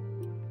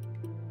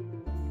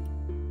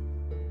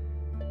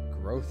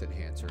 Growth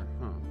enhancer.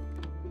 Huh.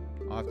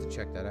 I'll have to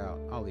check that out.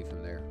 I'll leave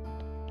him there.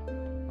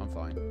 I'm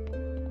fine.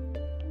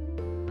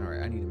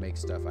 Alright, I need to make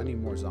stuff. I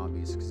need more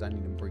zombies because I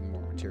need to bring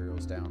more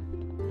materials down.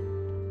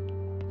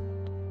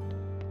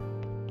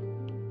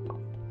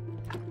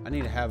 I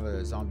need to have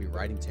a zombie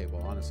writing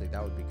table. Honestly,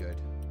 that would be good.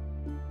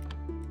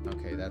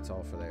 Okay, that's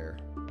all for there.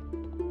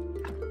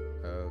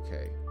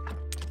 Okay.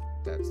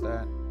 That's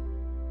that.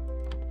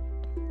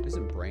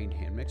 Isn't brain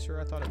hand mixer?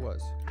 I thought it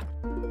was.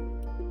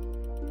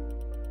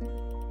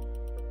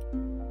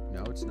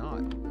 No, it's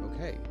not.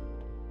 Okay.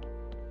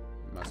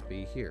 It must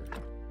be here.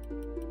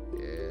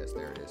 Yes,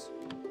 there it is.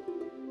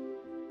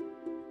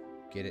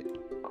 Get it.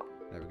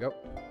 There we go.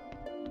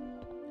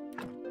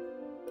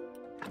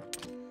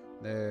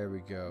 There we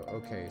go.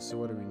 Okay, so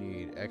what do we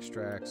need?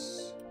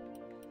 Extracts.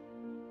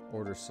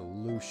 Order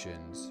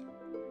solutions.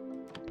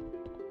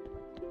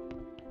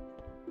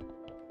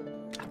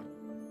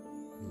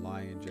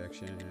 Lye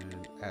injection.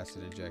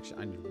 Acid injection.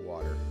 I need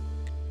water.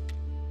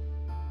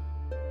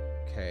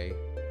 Okay.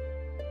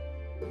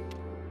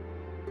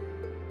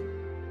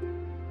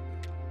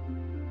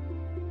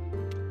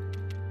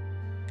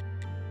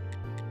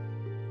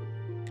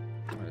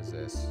 What is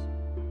this?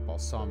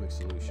 Balsamic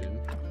solution.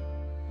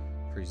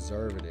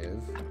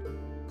 Preservative.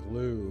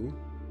 Glue.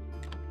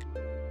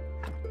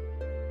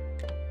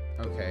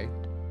 Okay.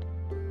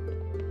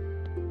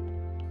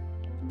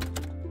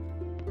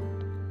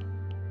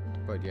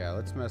 But yeah,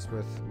 let's mess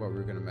with what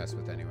we're gonna mess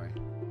with anyway.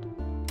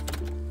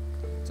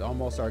 It's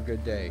almost our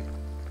good day.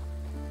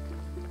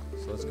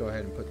 So let's go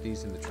ahead and put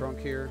these in the trunk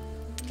here.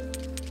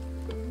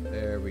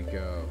 There we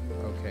go.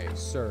 Okay,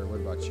 sir, what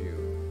about you?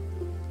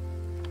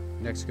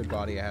 Next good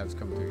body I have is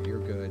coming through. You're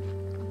good.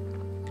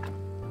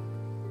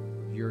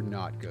 You're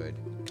not good.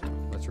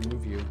 Let's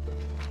remove you.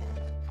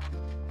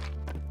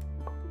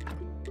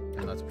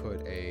 And let's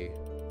put a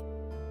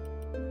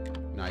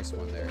nice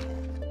one there.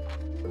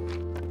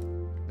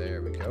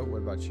 There we go. What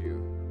about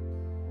you?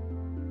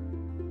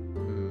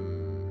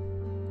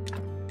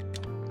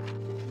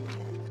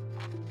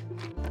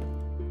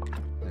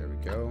 There we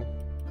go.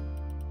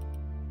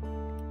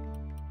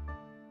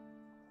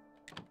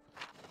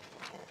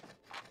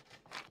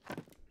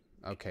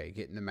 Okay,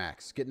 getting the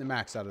max. Getting the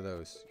max out of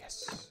those.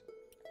 Yes.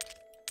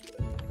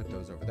 Put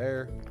those over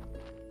there.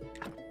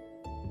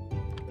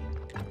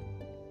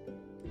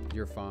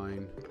 You're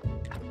fine.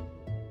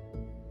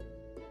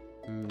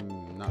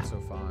 Not so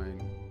fine.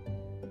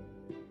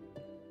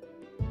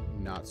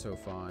 Not so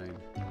fine.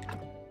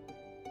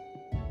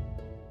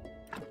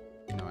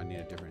 No, I need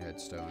a different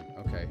headstone.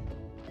 Okay.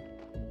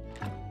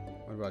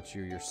 What about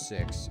you? You're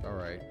 6.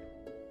 Alright.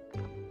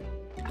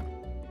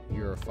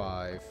 You're a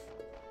 5.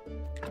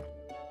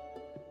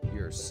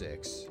 You're a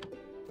 6.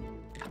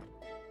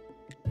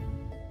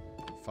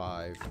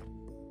 5.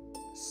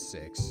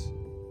 6.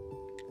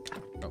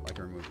 Oh, I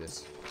can remove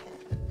this.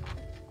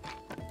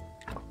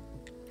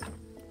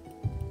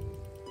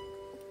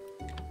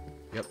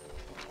 Yep.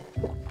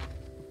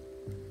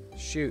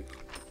 Shoot.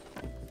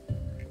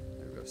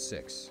 There we go.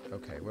 6.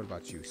 Okay, what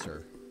about you,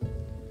 sir?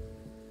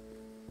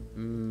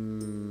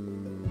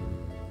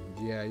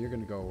 Yeah, you're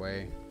gonna go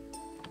away.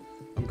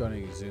 I'm gonna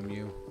exhume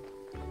you.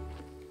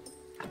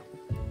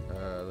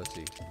 Let's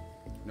see.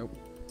 Nope.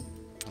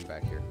 I'm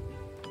back here.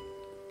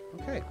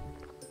 Okay.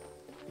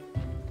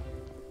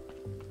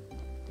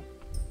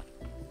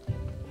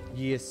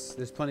 Yes,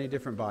 there's plenty of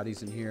different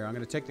bodies in here. I'm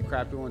going to take the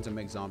crappy ones and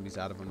make zombies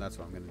out of them. That's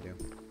what I'm going to do.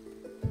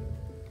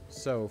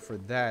 So, for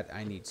that,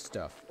 I need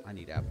stuff. I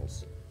need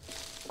apples.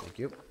 Thank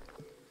you.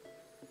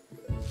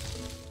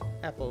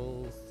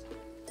 Apples.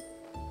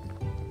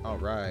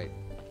 Alright.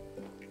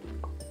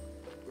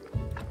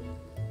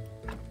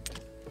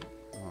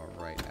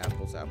 Alright,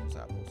 apples, apples,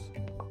 apples.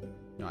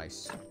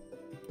 Nice.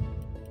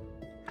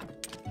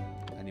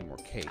 I need more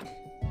cake.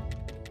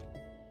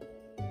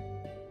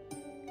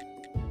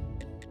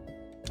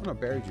 Oh no,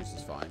 berry juice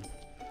is fine.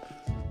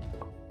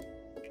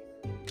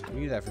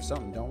 We need that for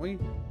something, don't we?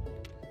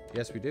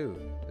 Yes, we do.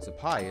 It's a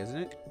pie, isn't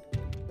it?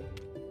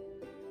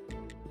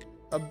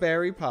 A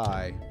berry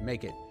pie.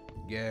 Make it.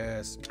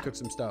 Yes. Cook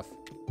some stuff.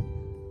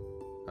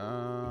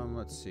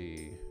 Let's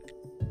see.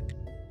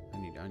 I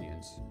need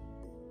onions.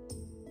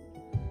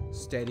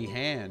 Steady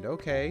hand.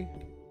 Okay.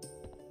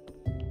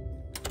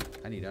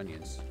 I need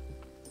onions.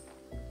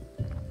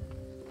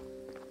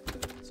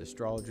 It's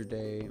astrologer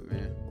day.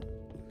 Meh.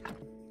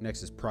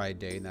 Next is Pride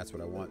Day, and that's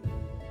what I want.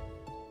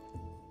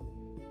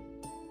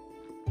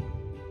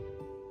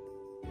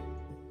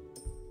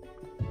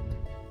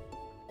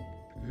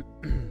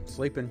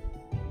 Sleeping.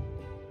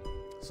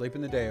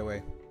 Sleeping the day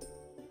away.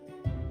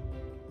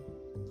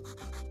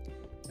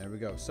 There we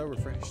go. So we're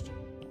finished.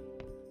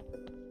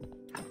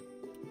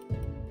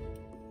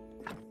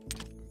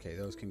 Okay,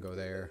 those can go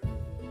there.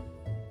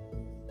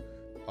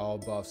 All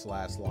buffs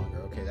last longer.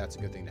 Okay, that's a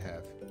good thing to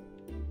have.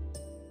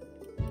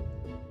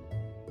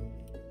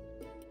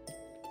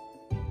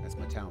 That's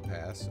my town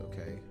pass.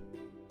 Okay.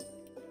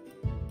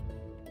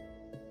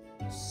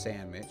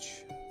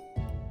 Sandwich.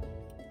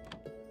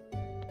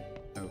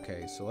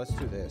 Okay, so let's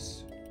do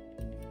this.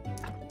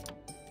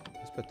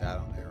 Let's put that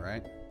on there,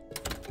 right?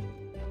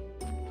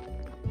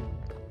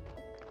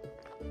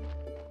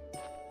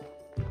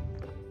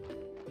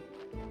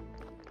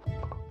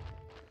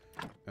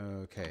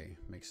 Okay,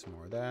 make some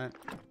more of that.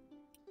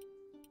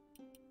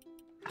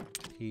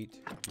 Heat,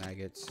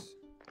 maggots.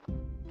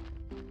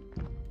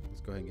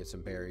 Let's go ahead and get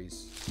some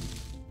berries.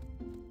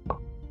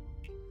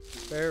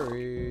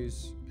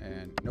 Berries!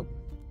 And nope.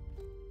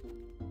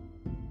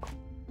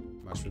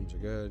 Mushrooms are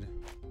good.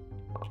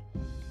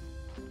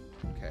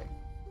 Okay.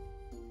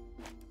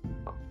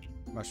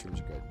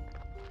 Mushrooms are good.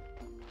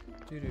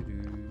 Do do do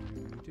do do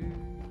do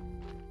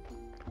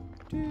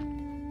do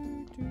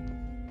do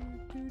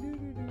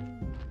do.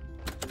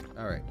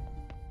 All right.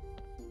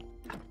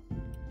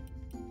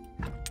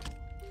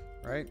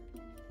 Right.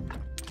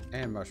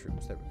 And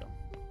mushrooms. There we go.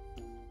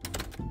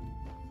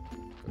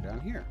 Go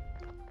down here.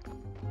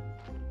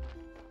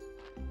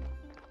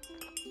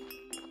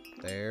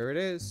 There it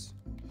is.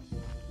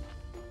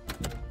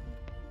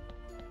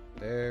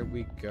 There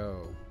we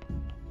go.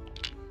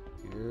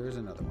 Here's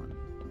another one.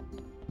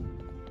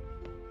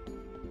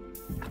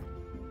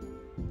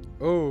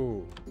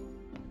 Oh.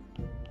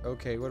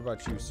 Okay, what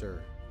about you,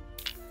 sir?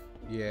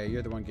 Yeah,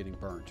 you're the one getting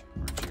burnt,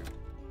 aren't you?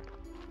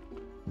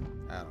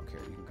 I don't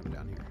care. You can come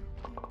down here.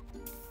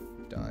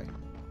 Die.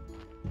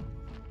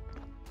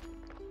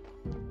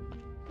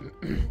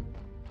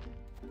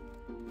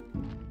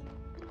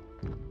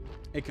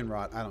 It can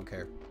rot. I don't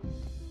care.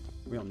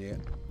 We don't need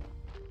it.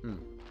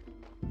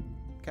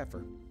 Cat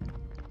fur.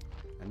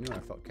 I knew I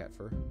felt cat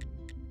fur.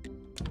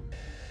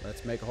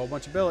 Let's make a whole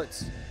bunch of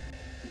billets.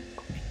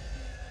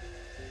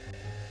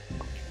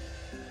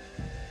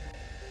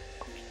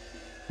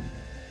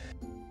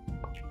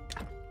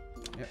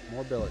 Yep,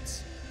 more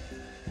billets.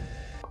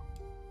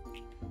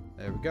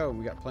 There we go.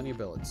 We got plenty of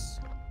billets.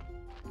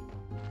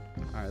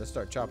 Alright, let's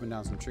start chopping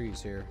down some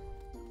trees here.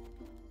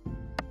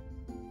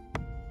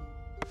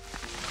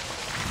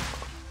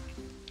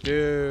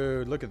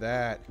 Dude, look at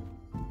that.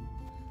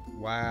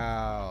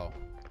 Wow.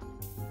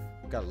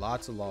 Got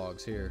lots of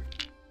logs here.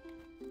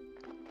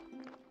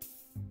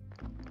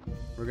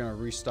 We're gonna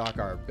restock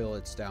our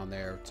billets down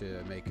there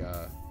to make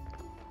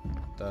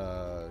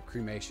the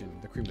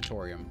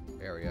crematorium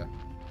area.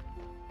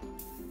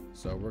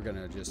 So we're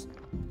gonna just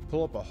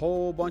pull up a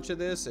whole bunch of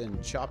this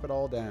and chop it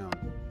all down.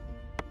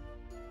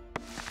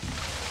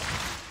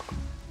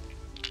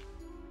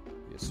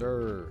 Yes,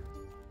 sir.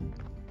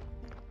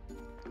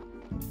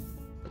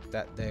 Put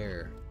that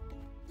there.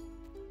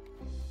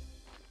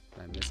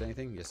 Did I miss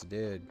anything? Yes, it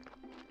did.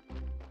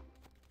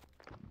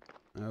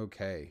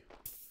 Okay.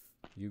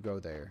 You go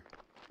there.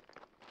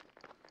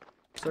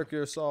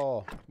 Circular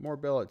saw. More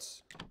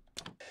billets.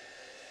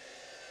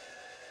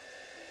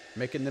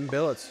 Making them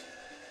billets.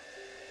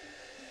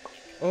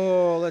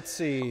 Oh, let's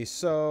see.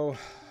 So,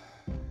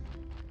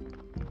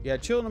 yeah,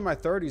 Children in My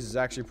 30s is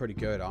actually pretty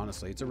good,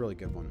 honestly. It's a really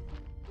good one.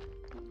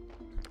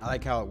 I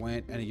like how it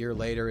went, and a year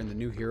later, and the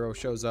new hero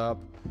shows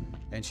up,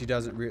 and she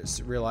doesn't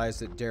realize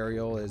that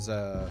Dariel is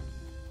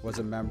was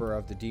a member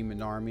of the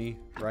demon army,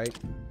 right?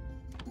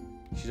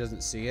 She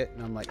doesn't see it,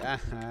 and I'm like,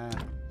 aha.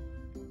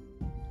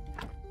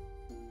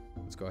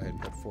 Let's go ahead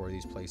and put 4 of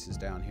these places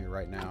down here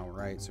right now,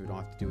 right? So we don't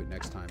have to do it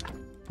next time.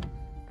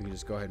 We can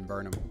just go ahead and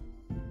burn them.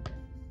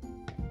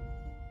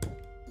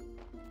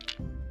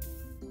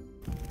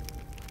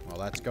 While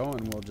that's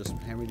going, we'll just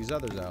hammer these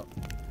others out.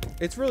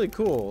 It's really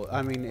cool.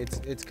 I mean,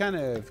 it's kind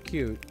of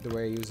cute the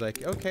way he was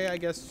like, okay, I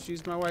guess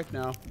she's my wife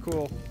now.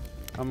 Cool.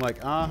 I'm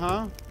like,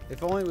 uh-huh.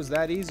 If only it was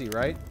that easy,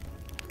 right?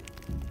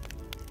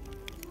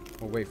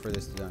 We'll wait for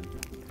this to done.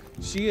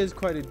 She is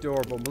quite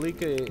adorable.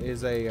 Malika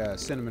is a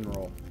cinnamon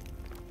roll.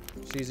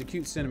 She's a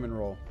cute cinnamon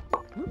roll.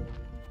 Whoop.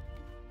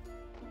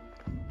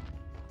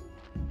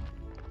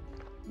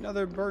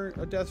 Another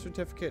a death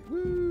certificate.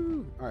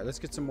 Woo! All right, let's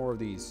get some more of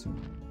these.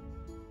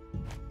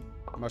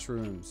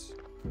 Mushrooms.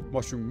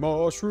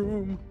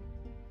 Mushroom.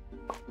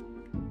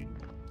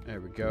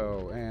 There we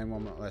go. And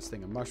one more last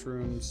thing of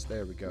mushrooms.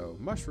 There we go.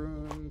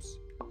 Mushrooms.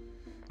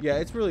 Yeah,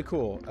 it's really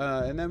cool.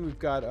 And then we've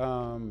got,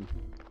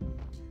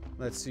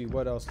 let's see,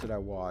 what else did I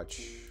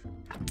watch?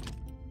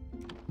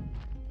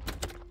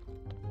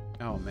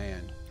 Oh,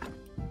 man.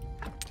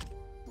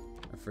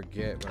 I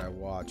forget what I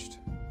watched.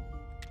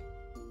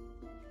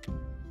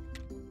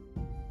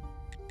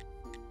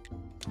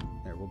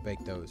 There, we'll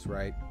bake those,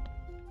 right?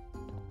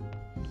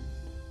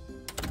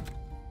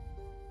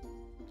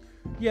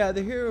 Yeah,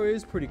 the hero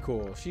is pretty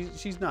cool.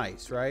 She's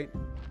nice, right?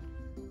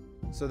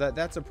 So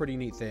that's a pretty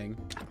neat thing.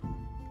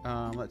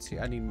 Let's see.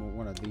 I need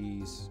one of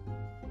these.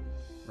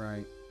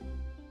 Right.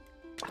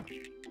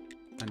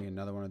 I need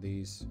another one of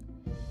these.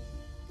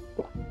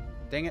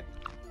 Dang it.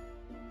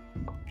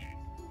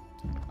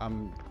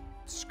 I'm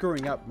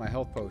screwing up my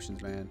health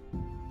potions, man.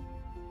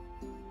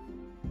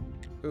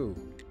 Ooh.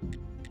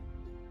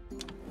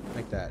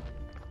 Make that.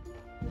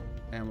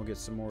 And we'll get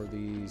some more of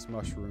these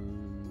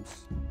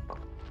mushrooms.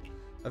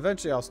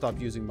 Eventually I'll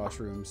stop using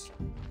mushrooms.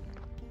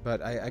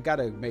 But I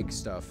gotta make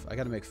stuff. I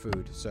gotta make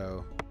food,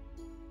 so...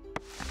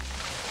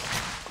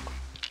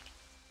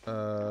 Wait,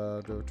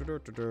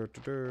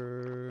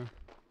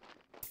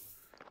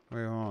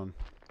 hold on.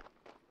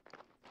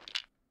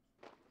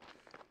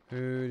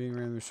 Who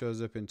randomly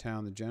shows up in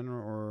town? The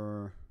general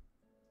or...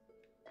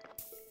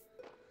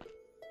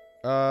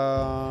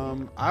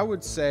 I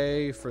would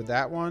say for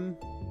that one...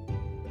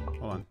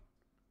 Hold on.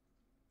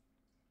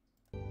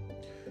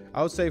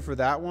 I would say for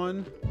that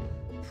one,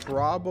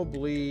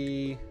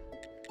 probably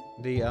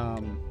the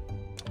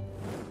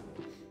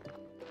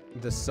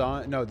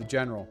son... No, the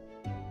general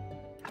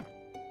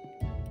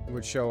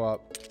would show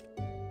up,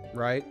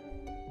 right?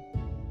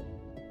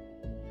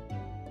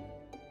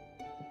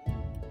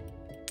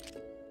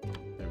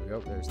 There we go.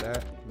 There's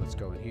that. Let's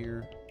go in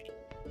here.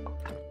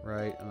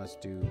 Right, and let's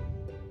do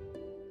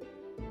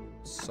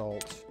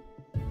salt.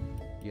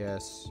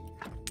 Yes.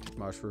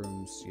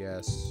 Mushrooms.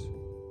 Yes.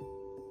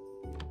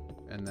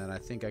 And then I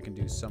think I can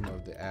do some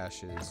of the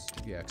ashes.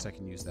 Yeah, because I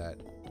can use that.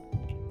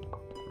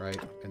 Right,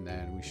 and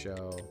then we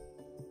show...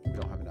 We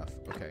don't have enough.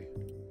 Okay.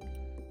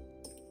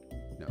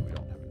 No, we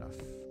don't have enough.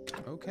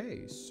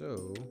 Okay,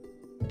 so...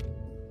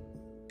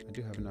 I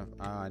do have enough.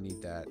 Ah, I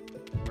need that.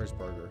 Where's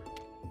burger?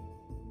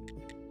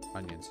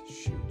 Onions.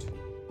 Shoot.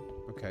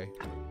 Okay.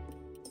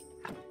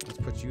 Let's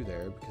put you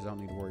there because I don't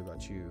need to worry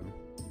about you.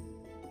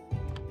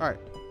 Alright.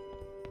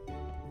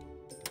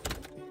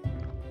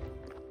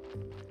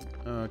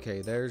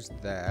 Okay, there's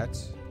that.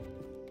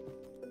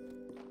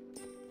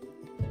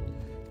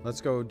 Let's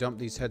go dump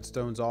these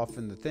headstones off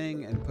in the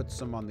thing and put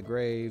some on the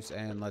graves,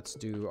 and let's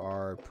do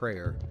our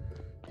prayer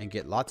and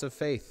get lots of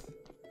faith.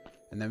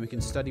 And then we can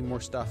study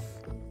more stuff.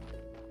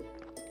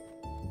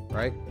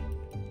 Right?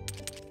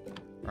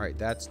 Alright,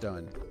 that's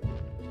done.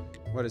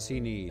 What does he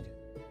need?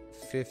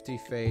 50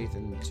 faith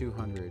and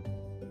 200.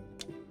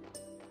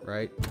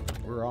 Right?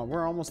 We're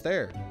almost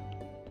there.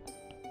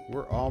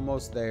 We're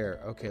almost there.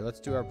 Okay, let's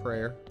do our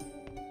prayer.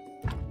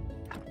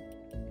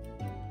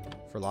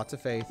 For lots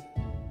of faith.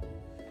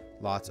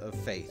 Lots of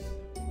faith.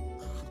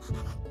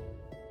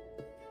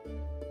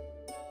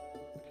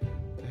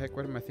 The heck,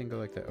 why did my thing go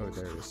like that? Oh,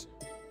 there it is.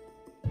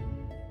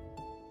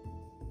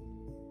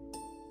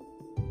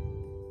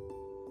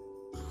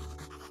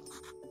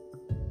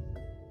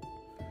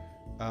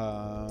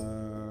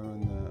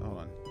 Hold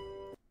on.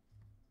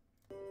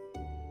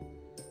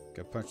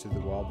 Got punched through the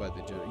wall by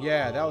the general.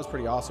 Yeah, that was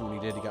pretty awesome when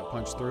he did. He got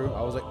punched through.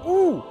 I was like,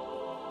 ooh!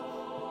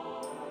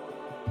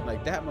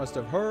 Like, that must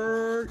have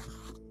hurt.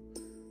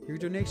 Your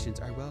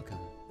donations are welcome.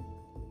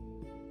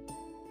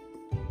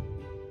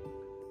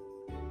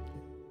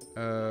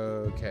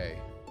 Okay.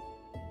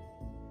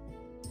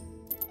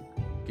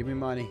 Give me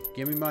money.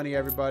 Give me money,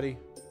 everybody.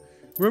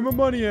 Where my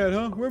money at,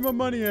 huh? Where my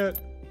money at?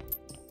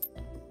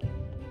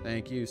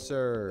 Thank you,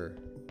 sir.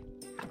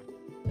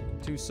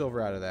 2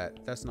 silver out of that.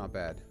 That's not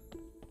bad.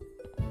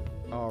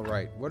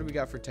 Alright. What do we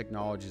got for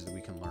technologies that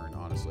we can learn,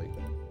 honestly?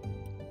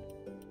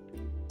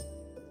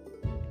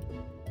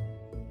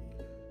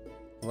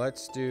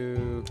 Let's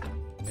do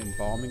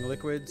embalming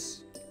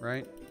liquids,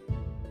 right?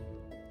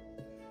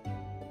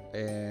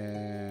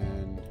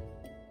 And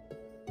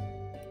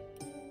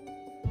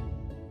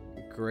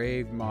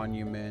grave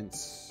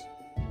monuments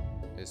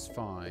is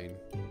fine.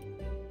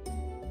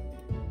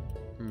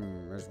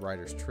 There's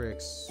writer's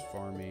tricks,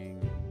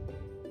 farming.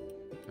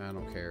 I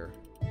don't care.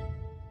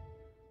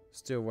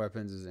 Steel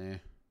weapons is eh.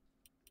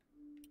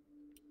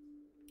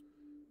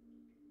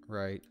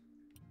 Right.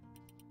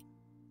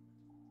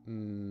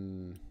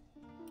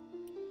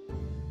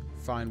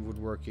 Fine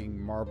woodworking,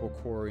 marble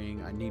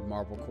quarrying. I need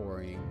marble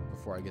quarrying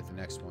before I get the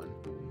next one.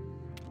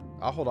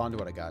 I'll hold on to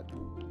what I got.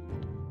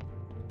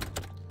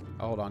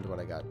 I'll hold on to what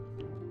I got.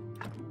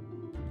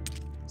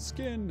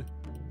 Skin.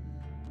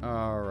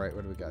 Alright,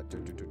 what do we got?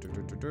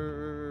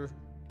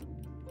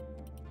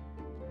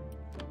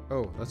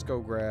 Oh, let's go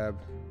grab...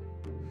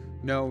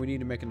 No, we need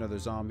to make another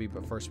zombie,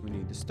 but first we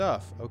need the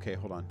stuff. Okay,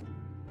 hold on.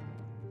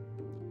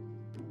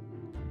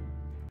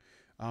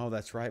 Oh,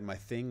 that's right. My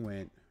thing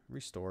went...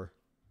 Restore.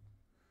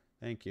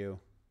 Thank you.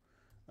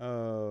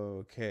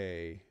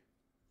 Okay.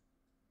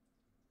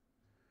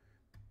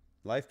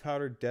 Life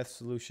powder, death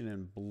solution,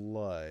 and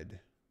blood.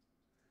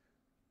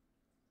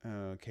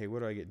 Okay, where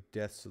do I get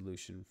death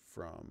solution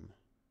from?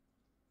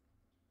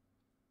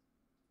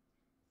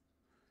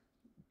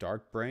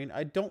 Dark brain?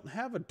 I don't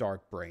have a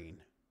dark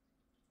brain.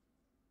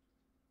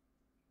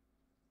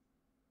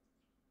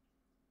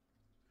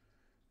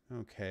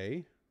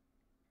 Okay.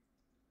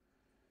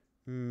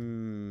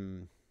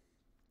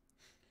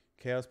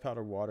 Chaos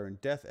powder, water, and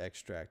death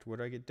extract. Where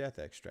do I get death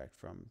extract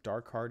from?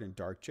 Dark heart and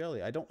dark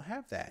jelly. I don't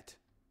have that.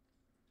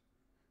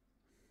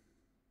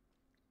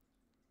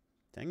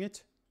 Dang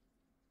it.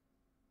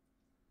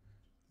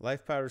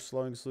 Life powder,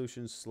 slowing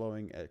solution,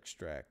 slowing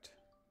extract.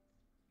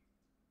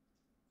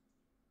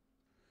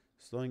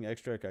 Slowing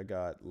extract I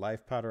got.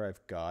 Life powder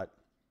I've got.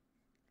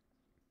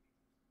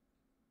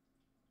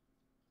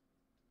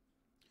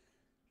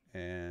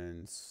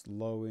 And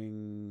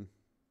slowing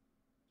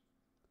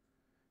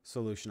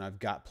solution. I've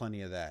got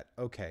plenty of that.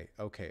 Okay.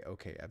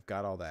 I've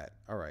got all that.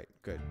 All right,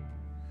 good.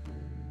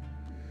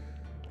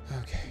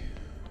 Okay.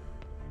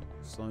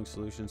 Slowing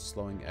solution,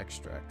 slowing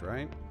extract,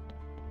 right?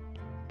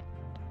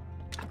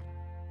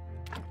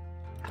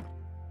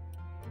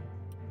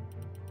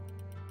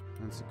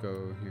 Let's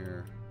go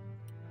here.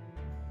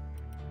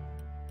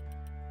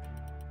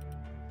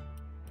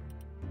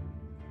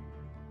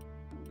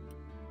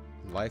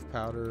 Life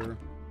powder.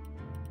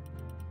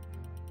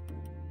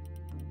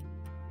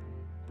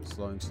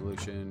 Slowing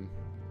solution.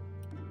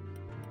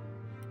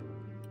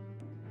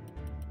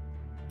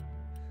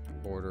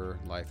 Order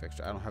life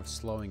extract. I don't have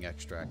slowing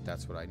extract.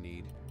 That's what I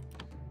need.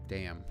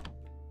 Damn.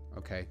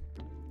 Okay.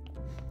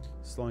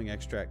 Slowing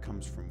extract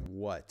comes from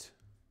what?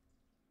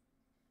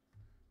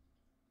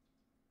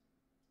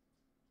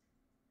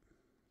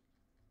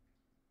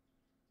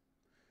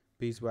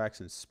 Beeswax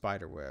and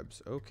spider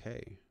webs.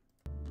 Okay.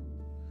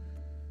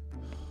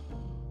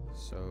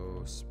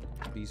 So,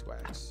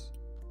 beeswax.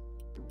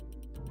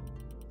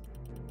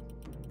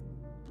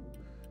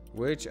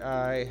 Which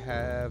I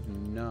have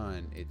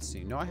none, it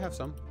seems. No, I have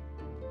some.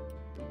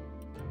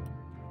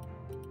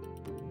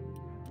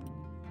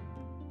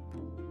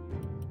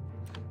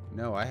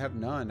 No, I have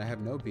none. I have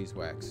no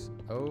beeswax.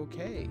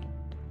 Okay.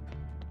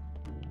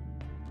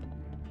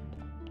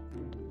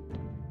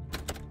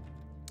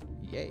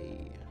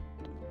 Yay.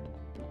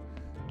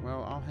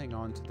 Well, I'll hang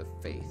on to the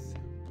faith.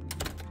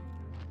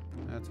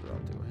 That's what I'll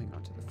do. Hang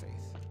on to the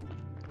faith.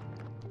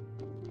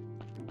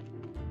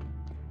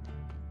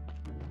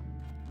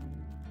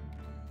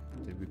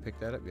 Did we pick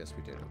that up? Yes,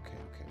 we did. Okay,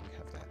 we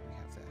have that. We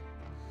have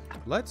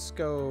that. Let's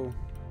go.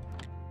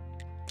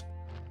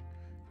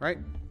 Right.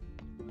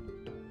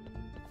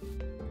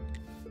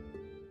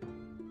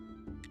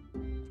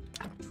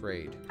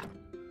 Trade.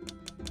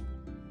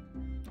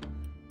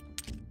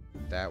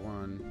 That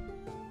one.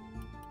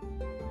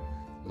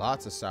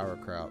 Lots of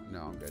sauerkraut.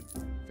 No, I'm good.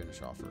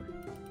 Finish offer.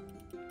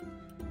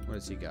 What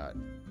has he got?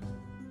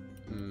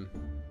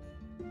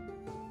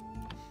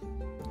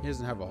 He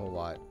doesn't have a whole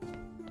lot,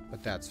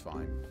 but that's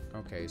fine.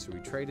 Okay, so we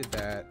traded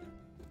that.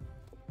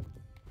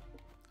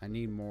 I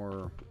need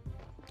more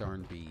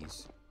darn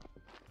bees.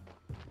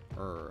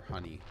 Or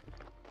honey.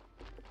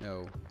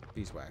 No,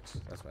 beeswax.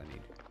 That's what I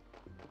need.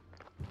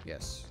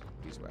 Yes,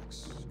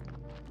 beeswax.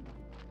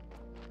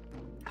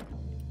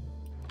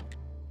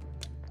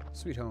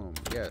 Sweet home.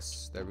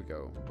 Yes, there we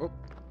go. Oh,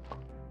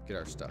 get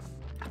our stuff.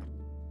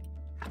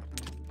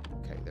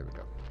 Okay, there we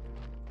go.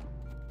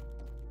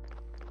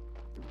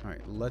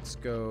 Alright, let's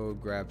go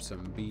grab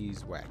some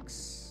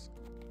beeswax.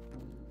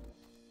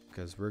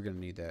 Because we're going to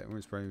need that.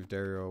 Where's probably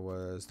Daryl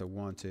was the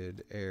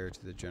wanted heir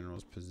to the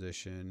general's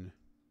position.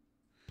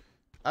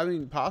 I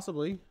mean,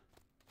 possibly.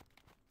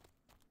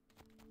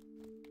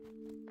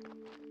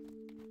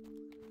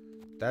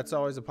 That's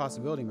always a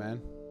possibility,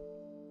 man.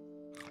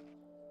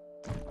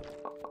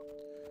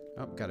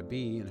 Oh, got a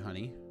bee and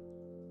honey.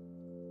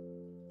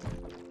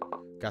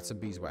 Got some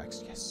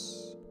beeswax.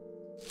 Yes.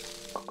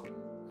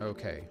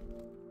 Okay.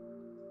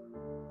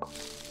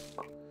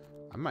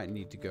 I might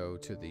need to go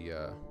to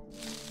the,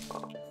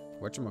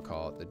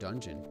 whatchamacallit, the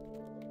dungeon.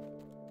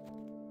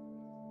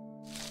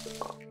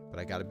 But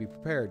I gotta be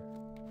prepared.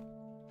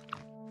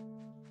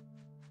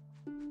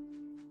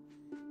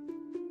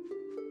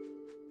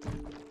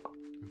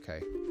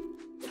 Okay.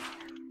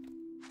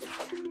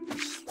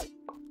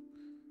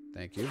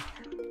 Thank you.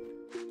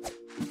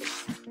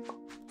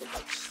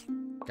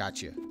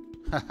 Gotcha.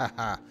 Ha ha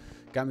ha.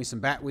 Got me some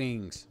bat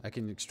wings. I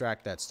can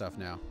extract that stuff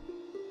now.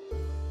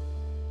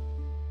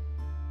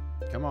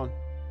 Come on.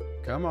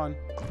 Come on.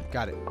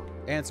 Got it.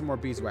 And some more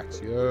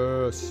beeswax.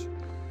 Yes.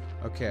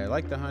 Okay, I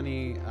like the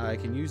honey. I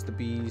can use the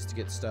bees to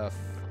get stuff.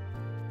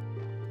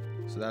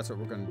 So that's what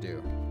we're going to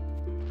do.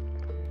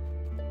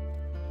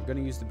 We're going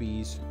to use the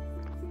bees.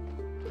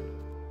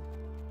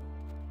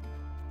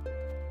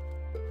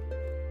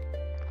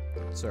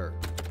 Sir,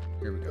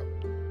 here we go.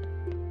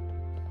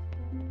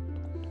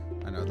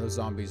 I know those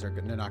zombies are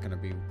good. They're not going to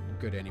be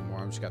good anymore.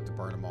 I'm just got to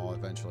burn them all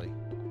eventually.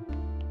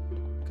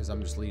 Because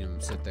I'm just leaving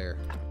them sit there.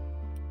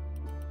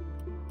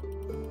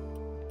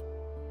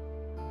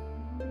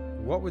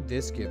 What would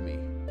this give me?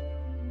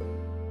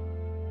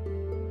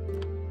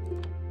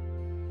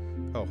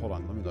 Oh, hold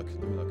on. Let me look.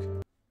 Let me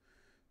look.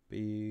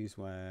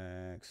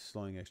 Beeswax,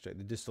 slowing extract.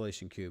 The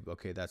distillation cube.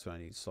 Okay, that's what I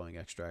need. Slowing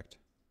extract.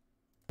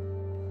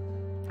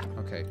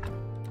 Okay.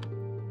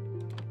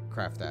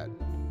 Craft that.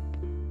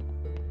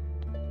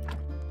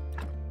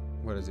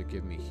 What does it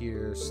give me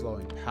here?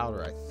 Slowing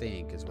powder, I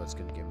think, is what's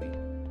going to give me.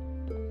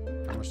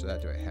 How much of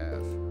that do I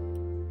have?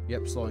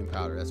 Yep, slowing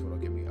powder. That's what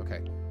it'll give me.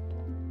 Okay.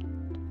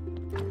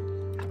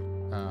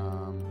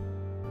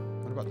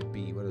 What about the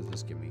bee? What does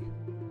this give me?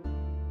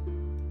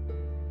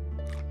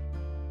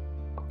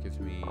 Gives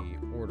me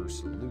order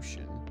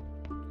solution.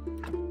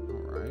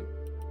 Alright.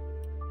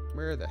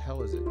 Where the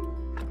hell is it?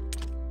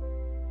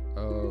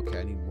 Okay,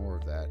 I need more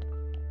of that.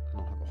 I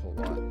don't have a whole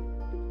lot.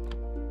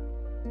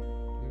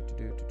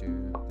 There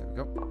we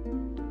go.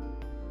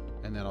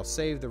 And then I'll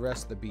save the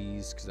rest of the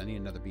bees because I need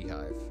another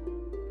beehive.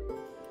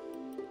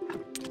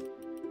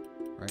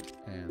 Right,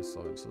 and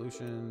slowing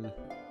solution.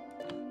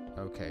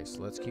 Okay,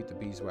 so let's keep the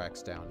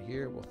beeswax down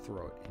here. We'll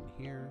throw it in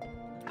here.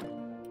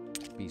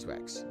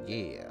 Beeswax,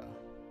 yeah.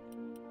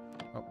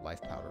 Oh,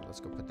 life powder. Let's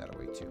go put that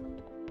away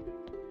too.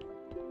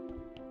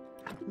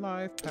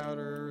 Life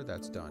powder,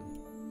 that's done.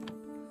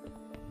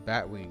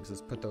 Bat wings,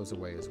 let's put those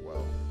away as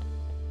well.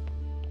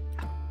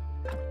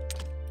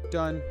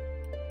 Done.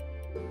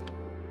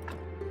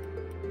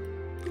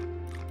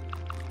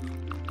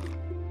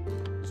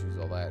 Let's use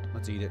all that.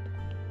 Let's eat it.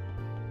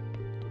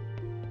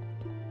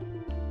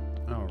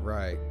 All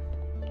right.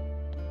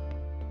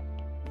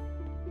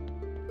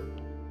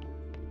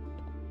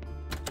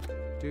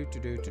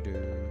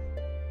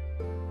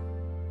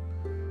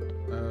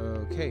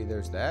 Okay,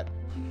 there's that.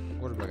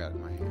 What have I got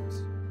in my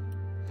hands?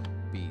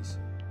 Bees.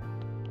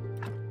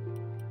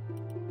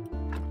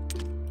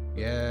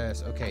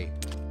 Yes, okay.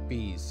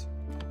 Bees.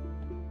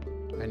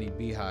 I need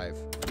beehive.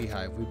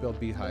 Beehive. We build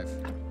beehive.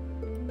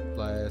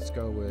 Let's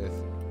go with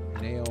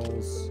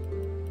nails.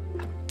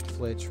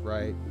 Flitch,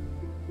 right.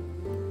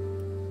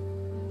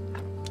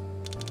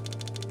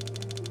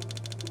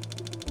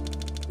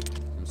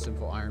 Some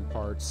simple iron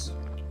parts.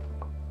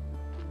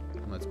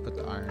 And let's put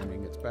the iron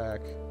ingots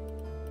back.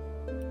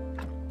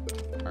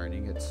 Iron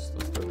ingots.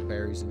 Let's throw the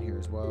berries in here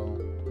as well.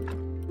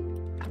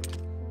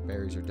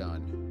 Berries are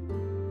done.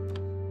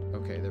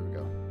 Okay, there we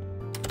go.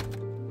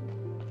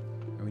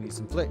 And we need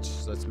some flitch,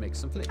 so let's make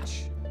some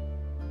flitch.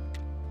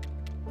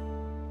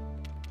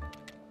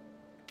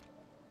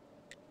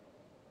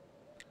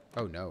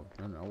 Oh no,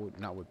 no,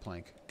 not wood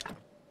plank.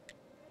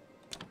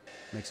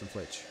 Make some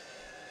flitch.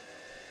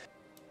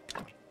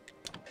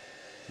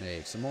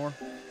 Make some more.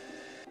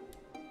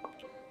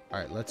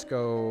 Alright, let's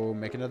go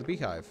make another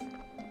beehive.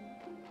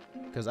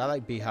 Because I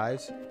like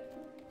beehives.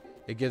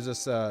 It gives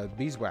us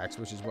beeswax,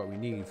 which is what we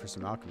need for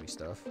some alchemy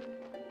stuff.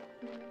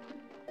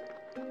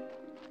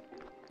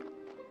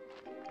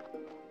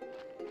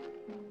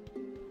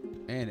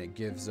 And it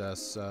gives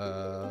us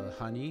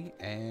honey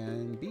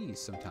and bees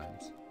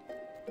sometimes.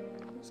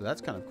 So that's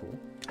kind of cool.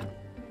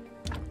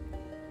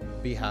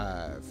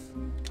 Beehive.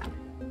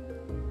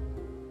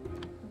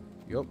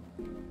 Yup.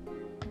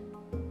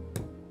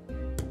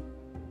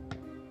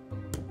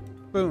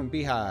 Boom,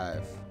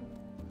 beehive.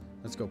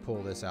 Let's go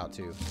pull this out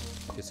too.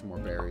 Get some more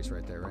berries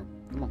right there, right?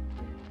 Come on.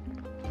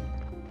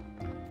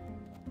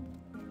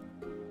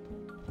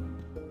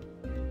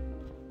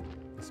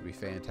 This will be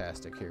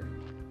fantastic here.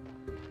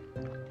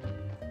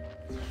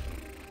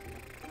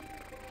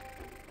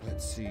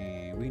 Let's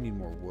see. We need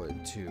more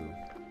wood too.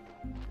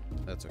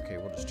 That's okay.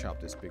 We'll just chop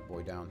this big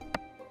boy down.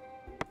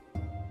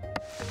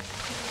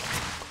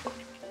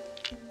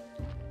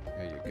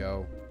 There you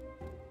go.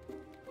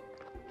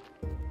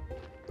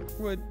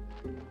 Wood.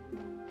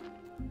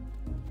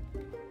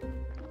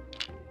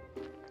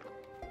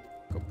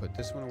 Go put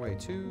this one away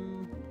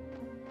too.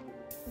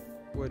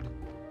 Wood.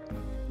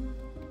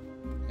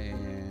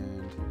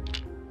 And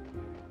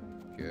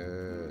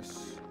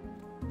yes.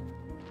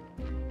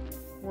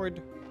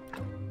 Wood.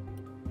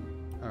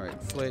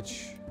 Alright,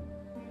 flitch.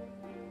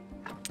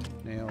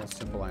 Nails,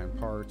 simple iron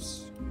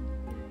parts.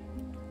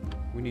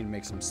 We need to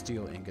make some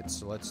steel ingots,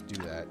 so let's do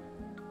that.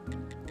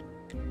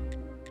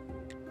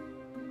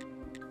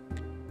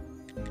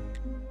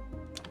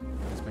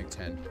 Let's make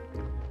 10.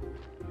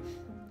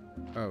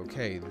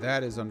 Okay,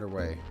 that is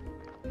underway.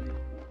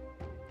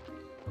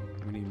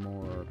 We need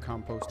more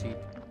compost heap.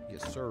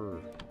 Yes,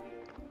 sir.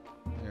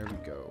 There we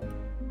go.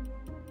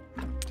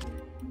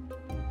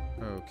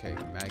 Okay,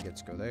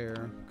 maggots go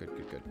there. Good,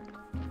 good, good.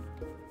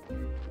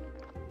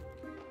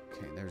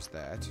 Okay, there's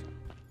that.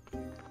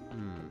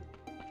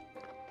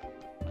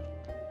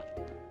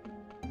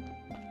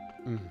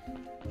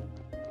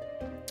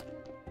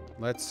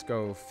 Let's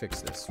go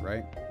fix this,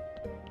 right?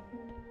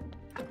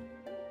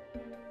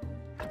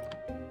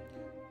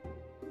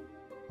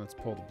 Let's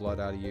pull the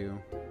blood out of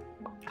you.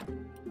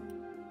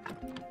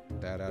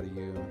 That out of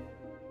you.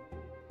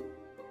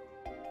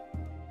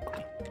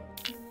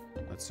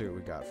 Let's see what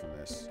we got from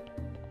this.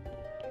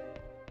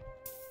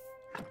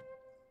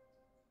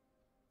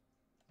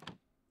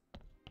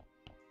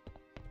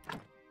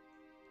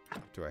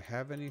 Do I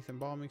have any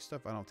embalming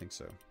stuff? I don't think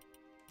so.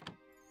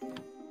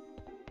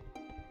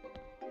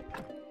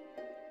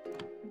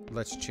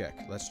 Let's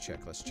check. Let's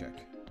check. Let's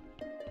check.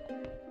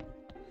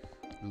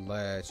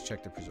 Let's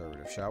check the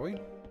preservative, shall we?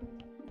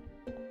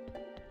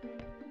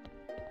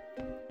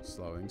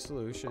 Slowing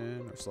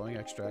solution or slowing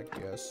extract.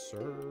 Yes,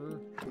 sir.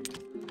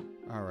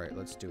 All right,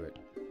 let's do it.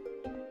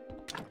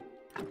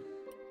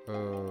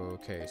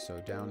 Okay,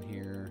 so down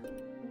here,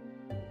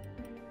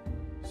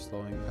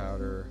 slowing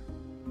powder.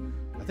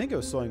 I think it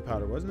was slowing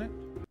powder, wasn't it?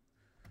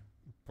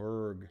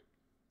 Berg.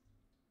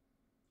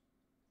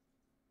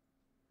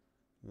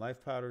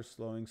 Life powder,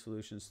 slowing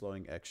solution,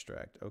 slowing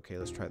extract. Okay,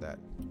 let's try that.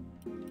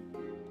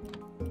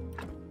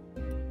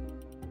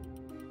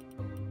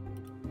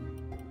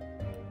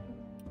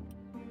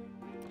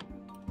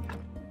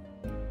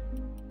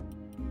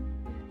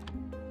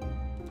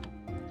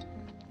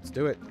 Let's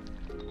do it.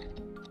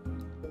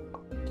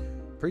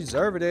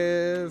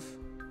 Preservative.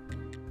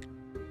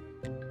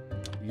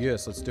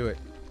 Yes, let's do it.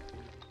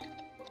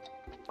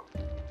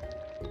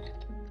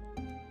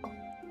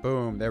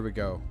 Boom, there we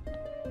go.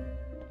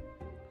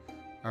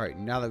 Alright,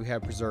 now that we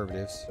have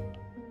preservatives.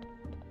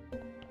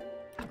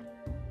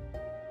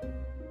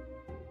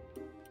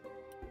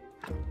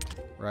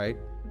 Right,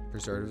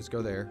 preservatives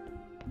go there.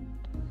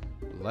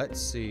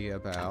 Let's see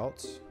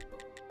about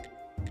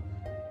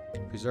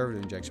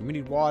preservative injection. We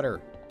need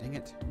water. Dang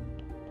it.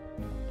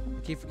 I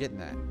keep forgetting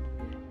that.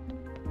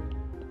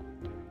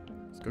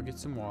 Let's go get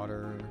some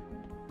water.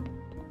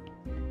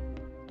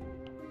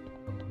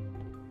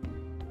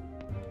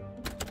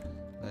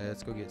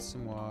 Let's go get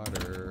some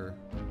water.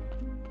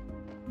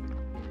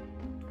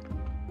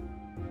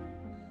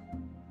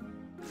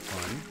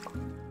 1,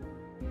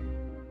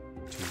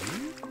 2,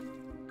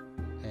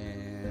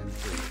 and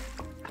 3.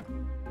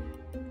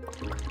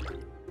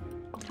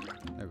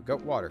 There we go.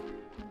 Water.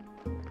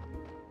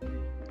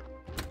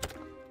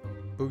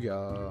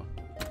 Booyah.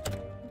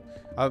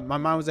 My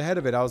mind was ahead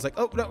of it. I was like,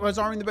 oh, no, I was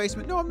already in the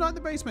basement. No, I'm not in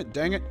the basement.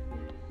 Dang it.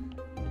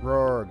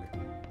 Roarg.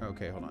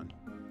 Okay, hold on.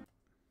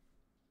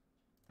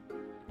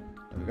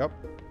 There we go.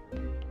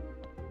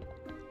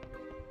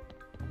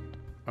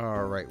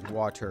 Alright,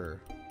 water.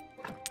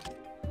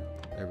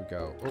 There we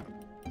go. Oh,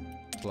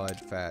 blood,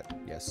 fat.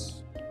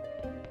 Yes.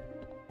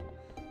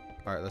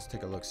 Alright, let's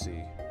take a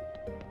look-see.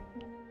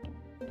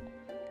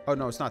 Oh,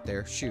 no, it's not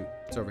there. Shoot.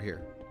 It's over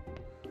here.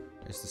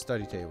 It's the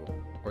study table.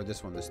 Or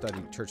this one, the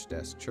study church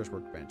desk, church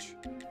workbench.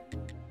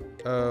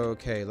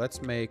 Okay,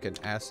 let's make an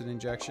acid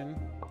injection.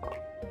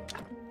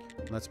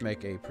 Let's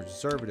make a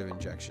preservative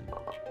injection.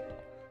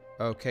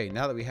 Okay,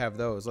 now that we have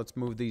those, let's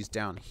move these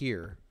down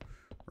here.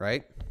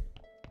 Right?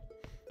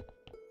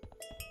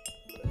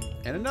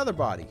 And another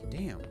body.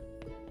 Damn.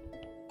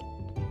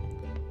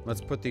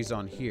 Let's put these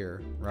on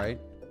here, right?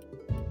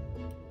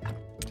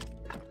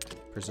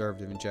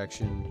 Preservative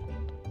injection.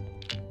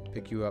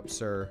 Pick you up,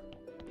 sir.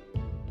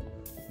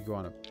 You go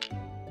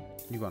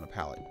on a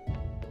pallet.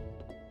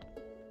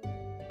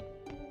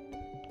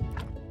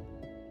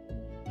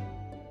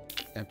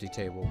 Empty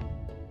table.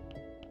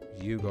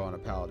 You go on a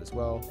pallet as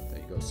well. There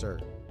you go, sir.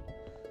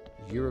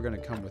 You are going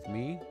to come with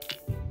me.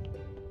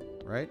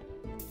 Right?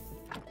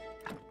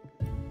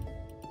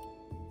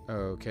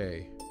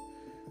 Okay.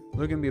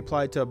 Look can be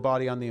applied to a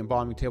body on the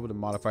embalming table to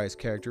modify its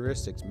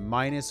characteristics.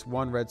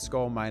 -1 red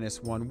skull,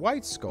 -1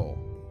 white skull.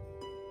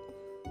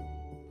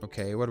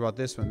 Okay, what about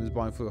this one? This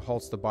embalming fluid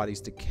halts the body's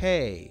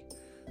decay.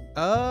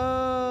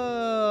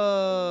 Oh,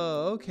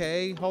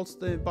 okay. Halts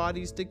the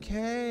body's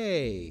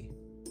decay.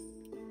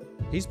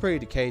 He's pretty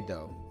decayed,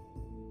 though.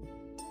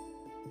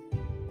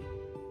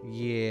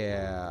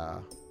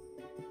 Yeah.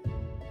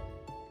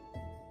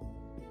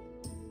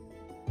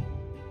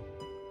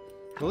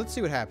 Well, let's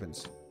see what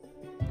happens.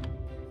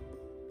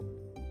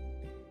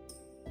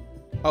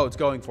 Oh, it's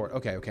going for it.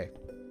 Okay, okay.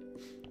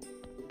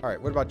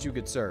 Alright, what about you,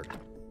 good sir?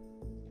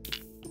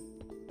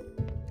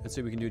 Let's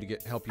see what we can do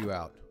to help you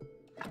out.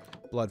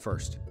 Blood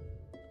first.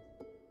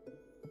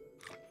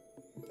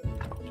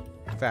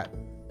 Fat.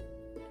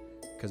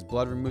 Because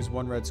blood removes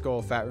 1 red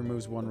skull, fat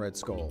removes 1 red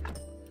skull.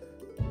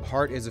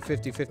 Heart is a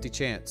 50-50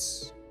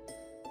 chance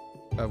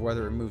of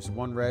whether it removes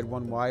 1 red,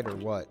 1 white, or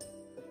what.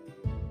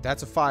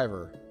 That's a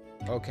 5-er.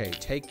 Okay,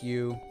 take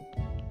you.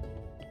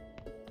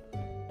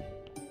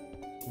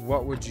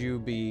 What would you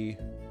be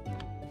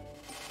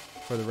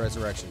for the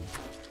resurrection?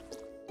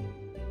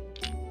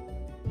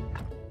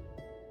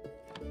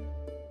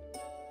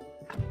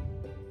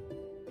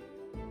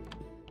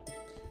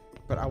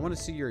 But I want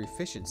to see your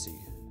efficiency.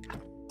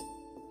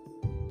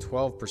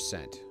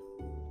 12%.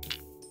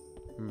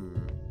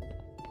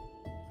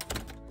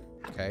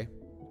 Okay.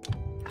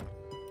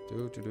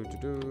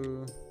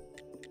 Do.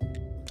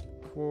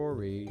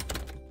 Quarry.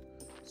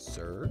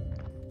 Sir.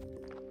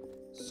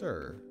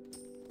 Sir.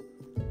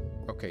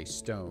 Okay,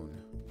 stone.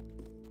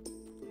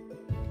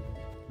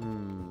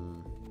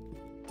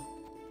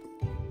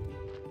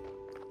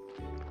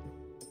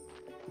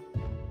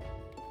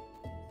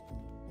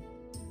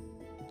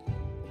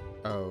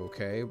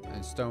 Okay,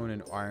 and stone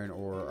and iron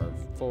ore are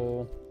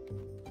full.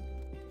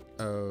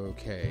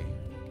 Okay.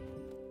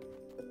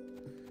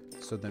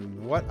 So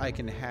then what I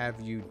can have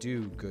you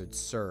do, good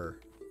sir,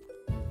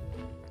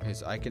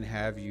 is I can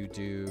have you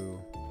do...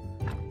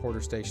 Porter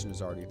station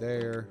is already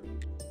there.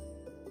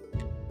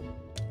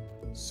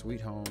 Sweet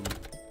home.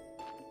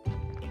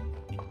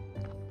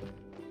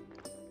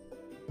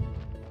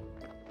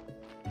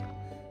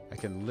 I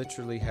can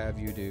literally have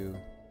you do...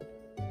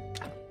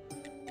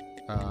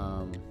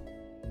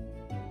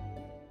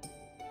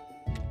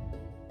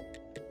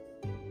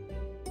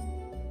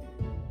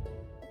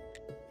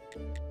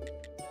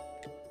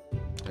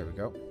 There we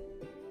go.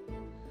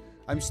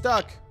 I'm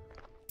stuck!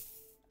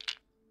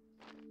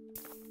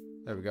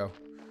 There we go.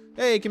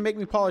 Hey, it can make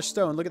me polish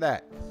stone. Look at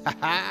that.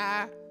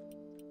 Ha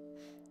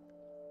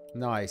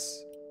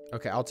Nice.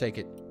 Okay, I'll take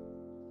it.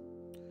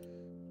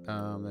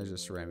 There's a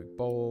ceramic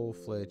bowl,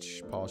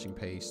 flitch, polishing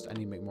paste. I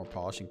need to make more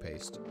polishing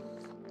paste.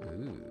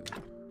 Ooh.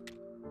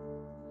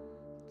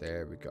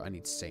 There we go. I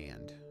need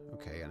sand.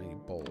 Okay, I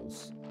need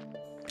bowls.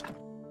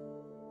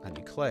 I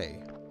need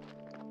clay.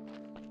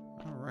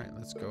 Alright,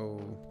 let's go.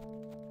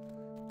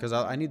 Because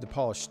I need the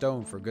polished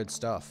stone for good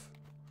stuff.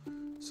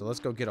 So let's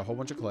go get a whole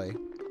bunch of clay.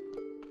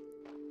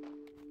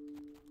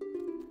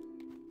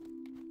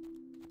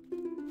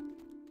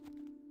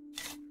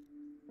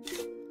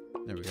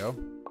 There we go.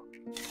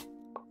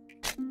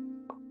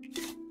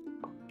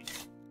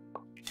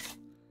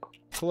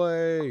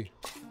 Clay.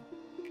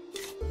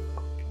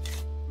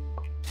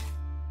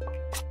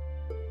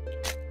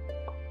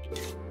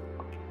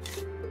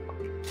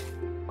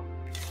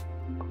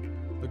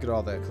 Look at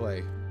all that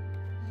clay.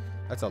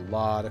 That's a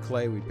lot of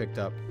clay we picked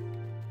up.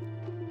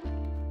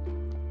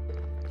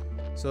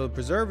 So the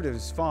preservative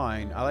is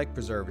fine. I like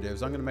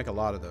preservatives. I'm going to make a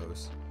lot of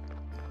those.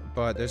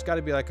 But there's got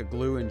to be like a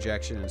glue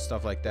injection and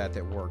stuff like that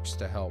that works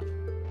to help.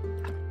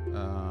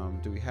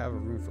 Do we have a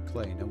room for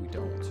clay? No, we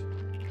don't.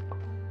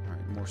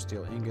 Alright, more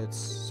steel ingots.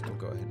 So we'll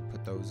go ahead and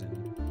put those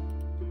in.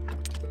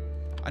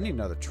 I need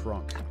another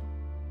trunk.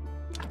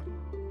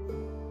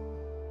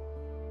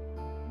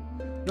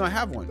 No, I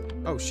have one.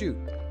 Oh, shoot.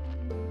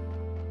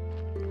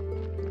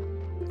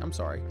 I'm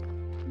sorry.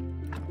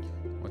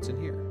 What's in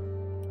here?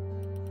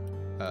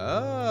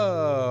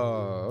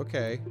 Oh,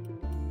 okay.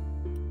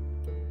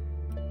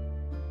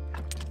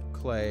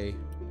 Clay.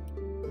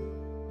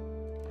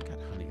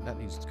 Got honey. That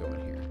needs to go in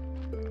here.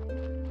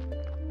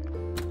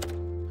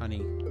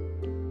 Honey.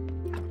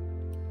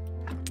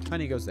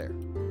 Honey goes there.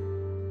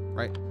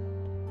 Right?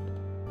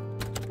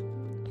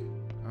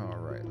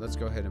 Alright, let's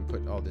go ahead and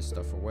put all this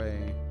stuff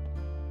away.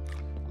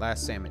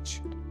 Last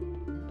sandwich.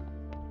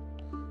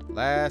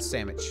 Last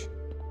sandwich.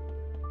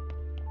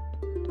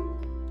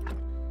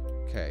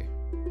 Okay.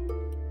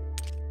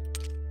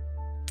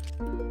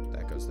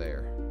 That goes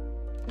there.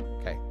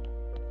 Okay.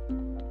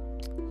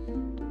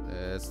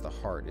 That's the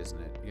heart, isn't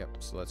it? Yep,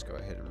 so let's go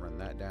ahead and run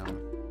that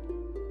down.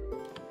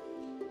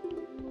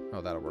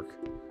 Oh, that'll work.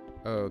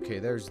 Okay,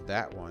 there's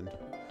that one.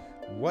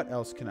 What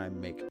else can I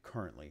make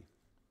currently?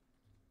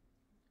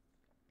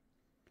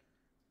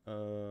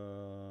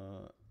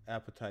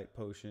 Appetite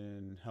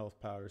potion, health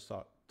powder,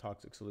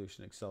 toxic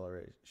solution,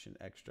 acceleration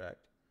extract.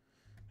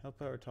 Health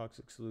powder,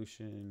 toxic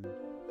solution,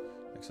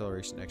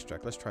 acceleration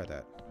extract. Let's try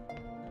that.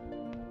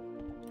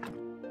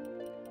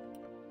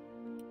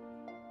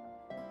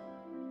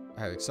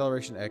 I have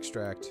acceleration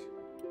extract,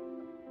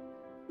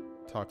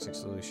 toxic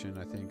solution.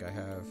 I think I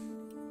have.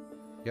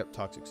 Yep,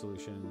 toxic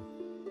solution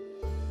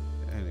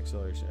and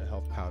acceleration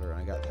health powder.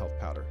 And I got health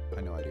powder.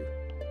 I know I do.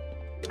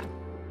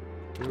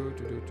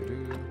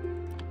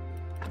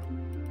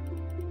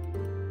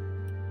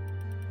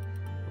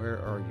 Where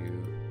are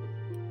you?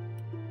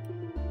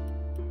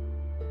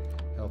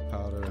 Health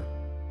powder.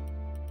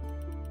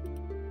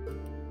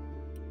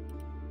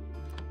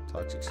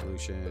 Toxic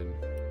solution.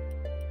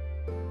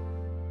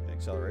 And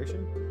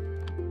acceleration.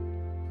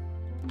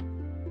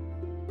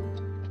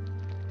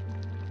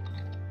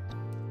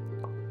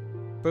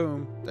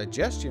 Boom.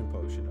 Digestion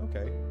potion.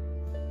 Okay.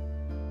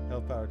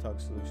 Health power,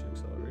 toxic solution,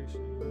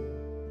 acceleration.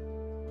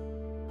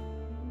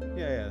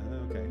 Yeah,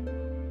 okay.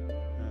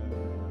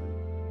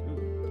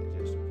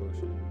 Digestion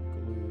potion,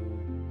 glue,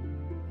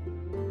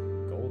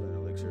 golden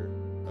elixir.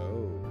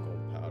 Oh,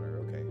 gold powder.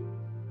 Okay.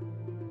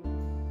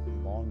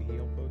 Long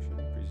heal potion,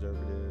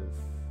 preservative,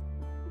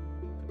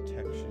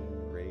 protection,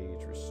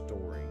 rage,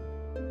 restoring.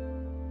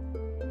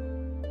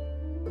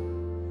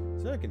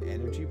 Is that like an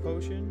energy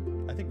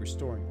potion? I think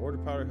restoring. Order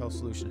powder, health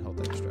solution,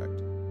 health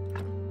extract.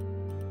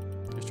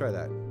 Let's try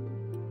that.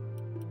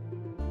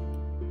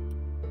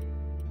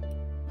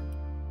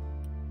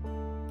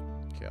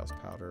 Chaos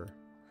powder.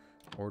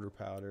 Order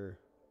powder.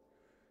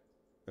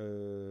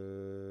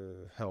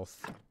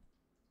 Health.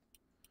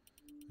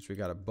 Which we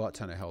got a butt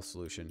ton of health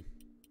solution.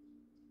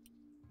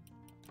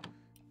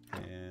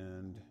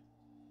 And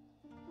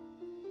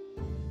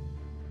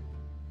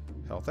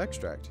health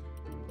extract.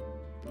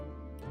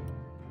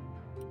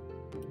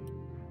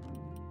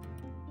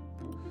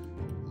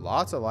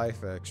 Lots of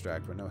life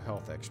extract, but no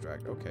health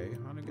extract. Okay,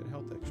 how to get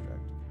health extract?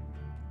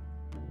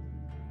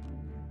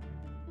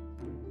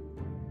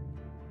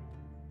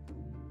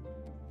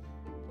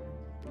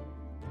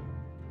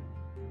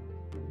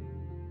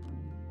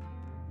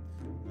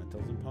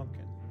 Lentils and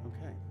pumpkin.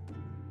 Okay.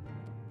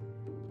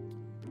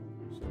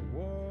 So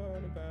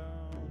what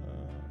about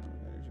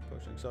energy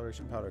potion,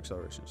 acceleration powder,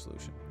 acceleration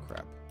solution?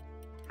 Crap.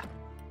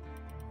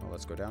 Well,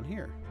 let's go down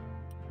here.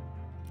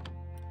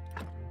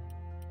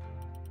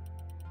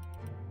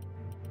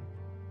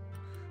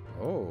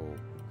 Oh,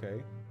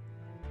 okay.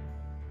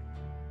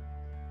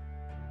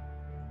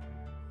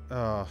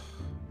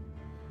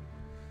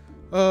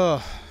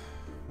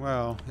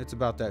 Well, it's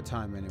about that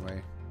time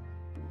anyway.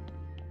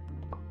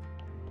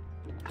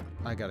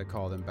 I gotta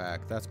call them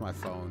back. That's my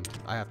phone.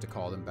 I have to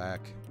call them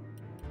back.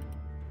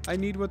 I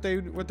need what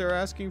they're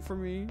asking for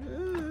me.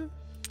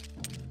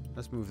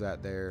 Let's move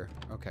that there.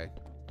 Okay.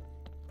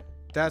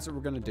 That's what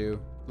we're gonna do.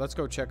 Let's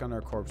go check on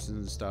our corpses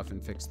and stuff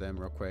and fix them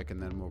real quick,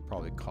 and then we'll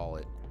probably call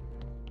it.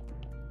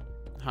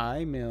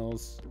 Hi,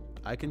 Mills.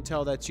 I can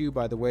tell that's you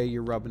by the way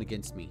you're rubbing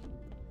against me.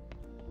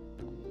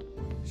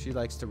 She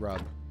likes to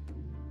rub.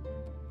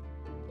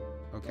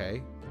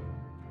 Okay.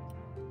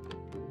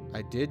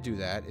 I did do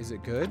that. Is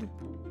it good?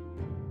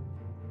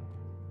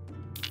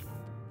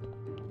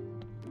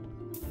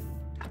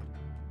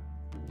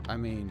 I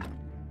mean...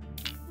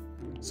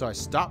 So I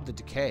stopped the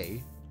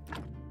decay.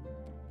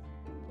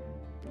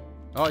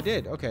 Oh, I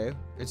did. Okay.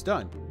 It's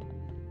done.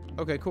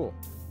 Okay, cool.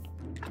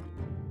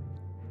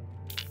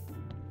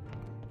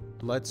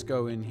 Let's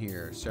go in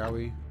here, shall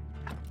we?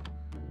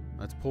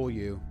 Let's pull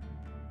you.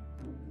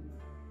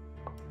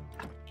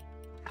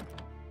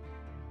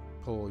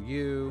 Pull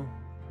you.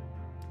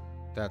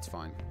 That's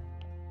fine.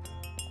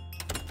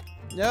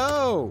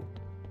 No!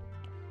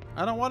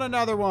 I don't want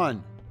another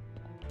one.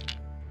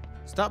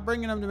 Stop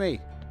bringing them to me.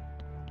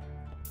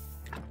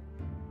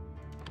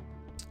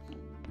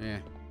 Yeah.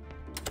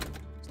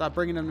 Stop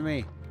bringing them to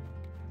me.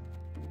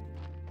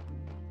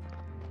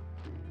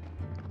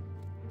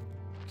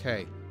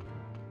 Okay.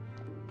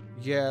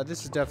 Yeah,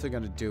 this is definitely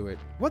going to do it.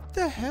 What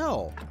the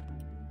hell?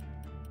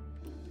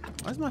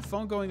 Why is my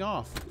phone going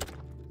off?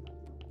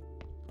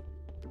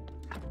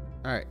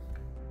 Alright.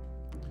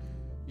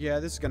 Yeah,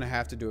 this is going to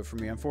have to do it for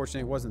me.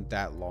 Unfortunately, it wasn't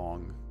that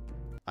long.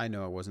 I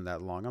know it wasn't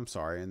that long. I'm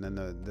sorry. And then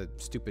the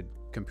stupid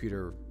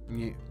computer...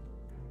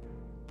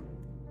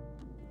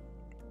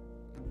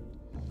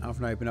 Alpha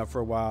and I have been up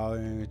for a while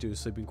and do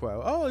sleeping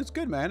quiet. Oh, it's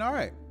good, man. All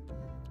right.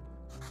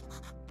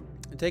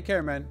 Take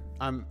care, man.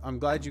 I'm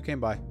glad you came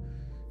by.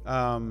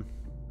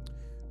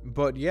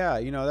 But yeah,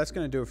 you know, that's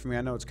gonna do it for me.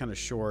 I know it's kind of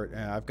short.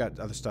 I've got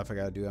other stuff I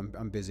gotta do.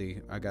 I'm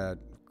busy. I got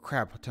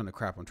a ton of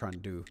crap I'm trying to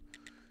do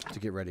to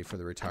get ready for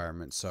the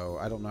retirement. So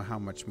I don't know how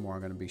much more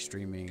I'm gonna be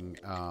streaming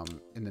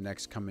in the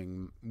next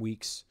coming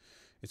weeks.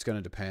 It's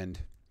gonna depend.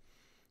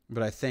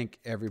 But I thank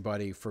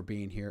everybody for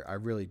being here. I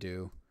really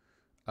do.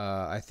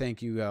 I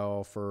thank you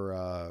all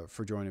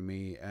for joining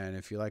me. And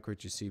if you like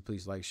what you see,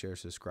 please like, share,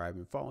 subscribe,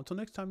 and follow. Until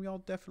next time, y'all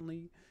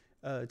definitely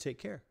take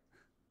care.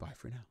 Bye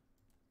for now.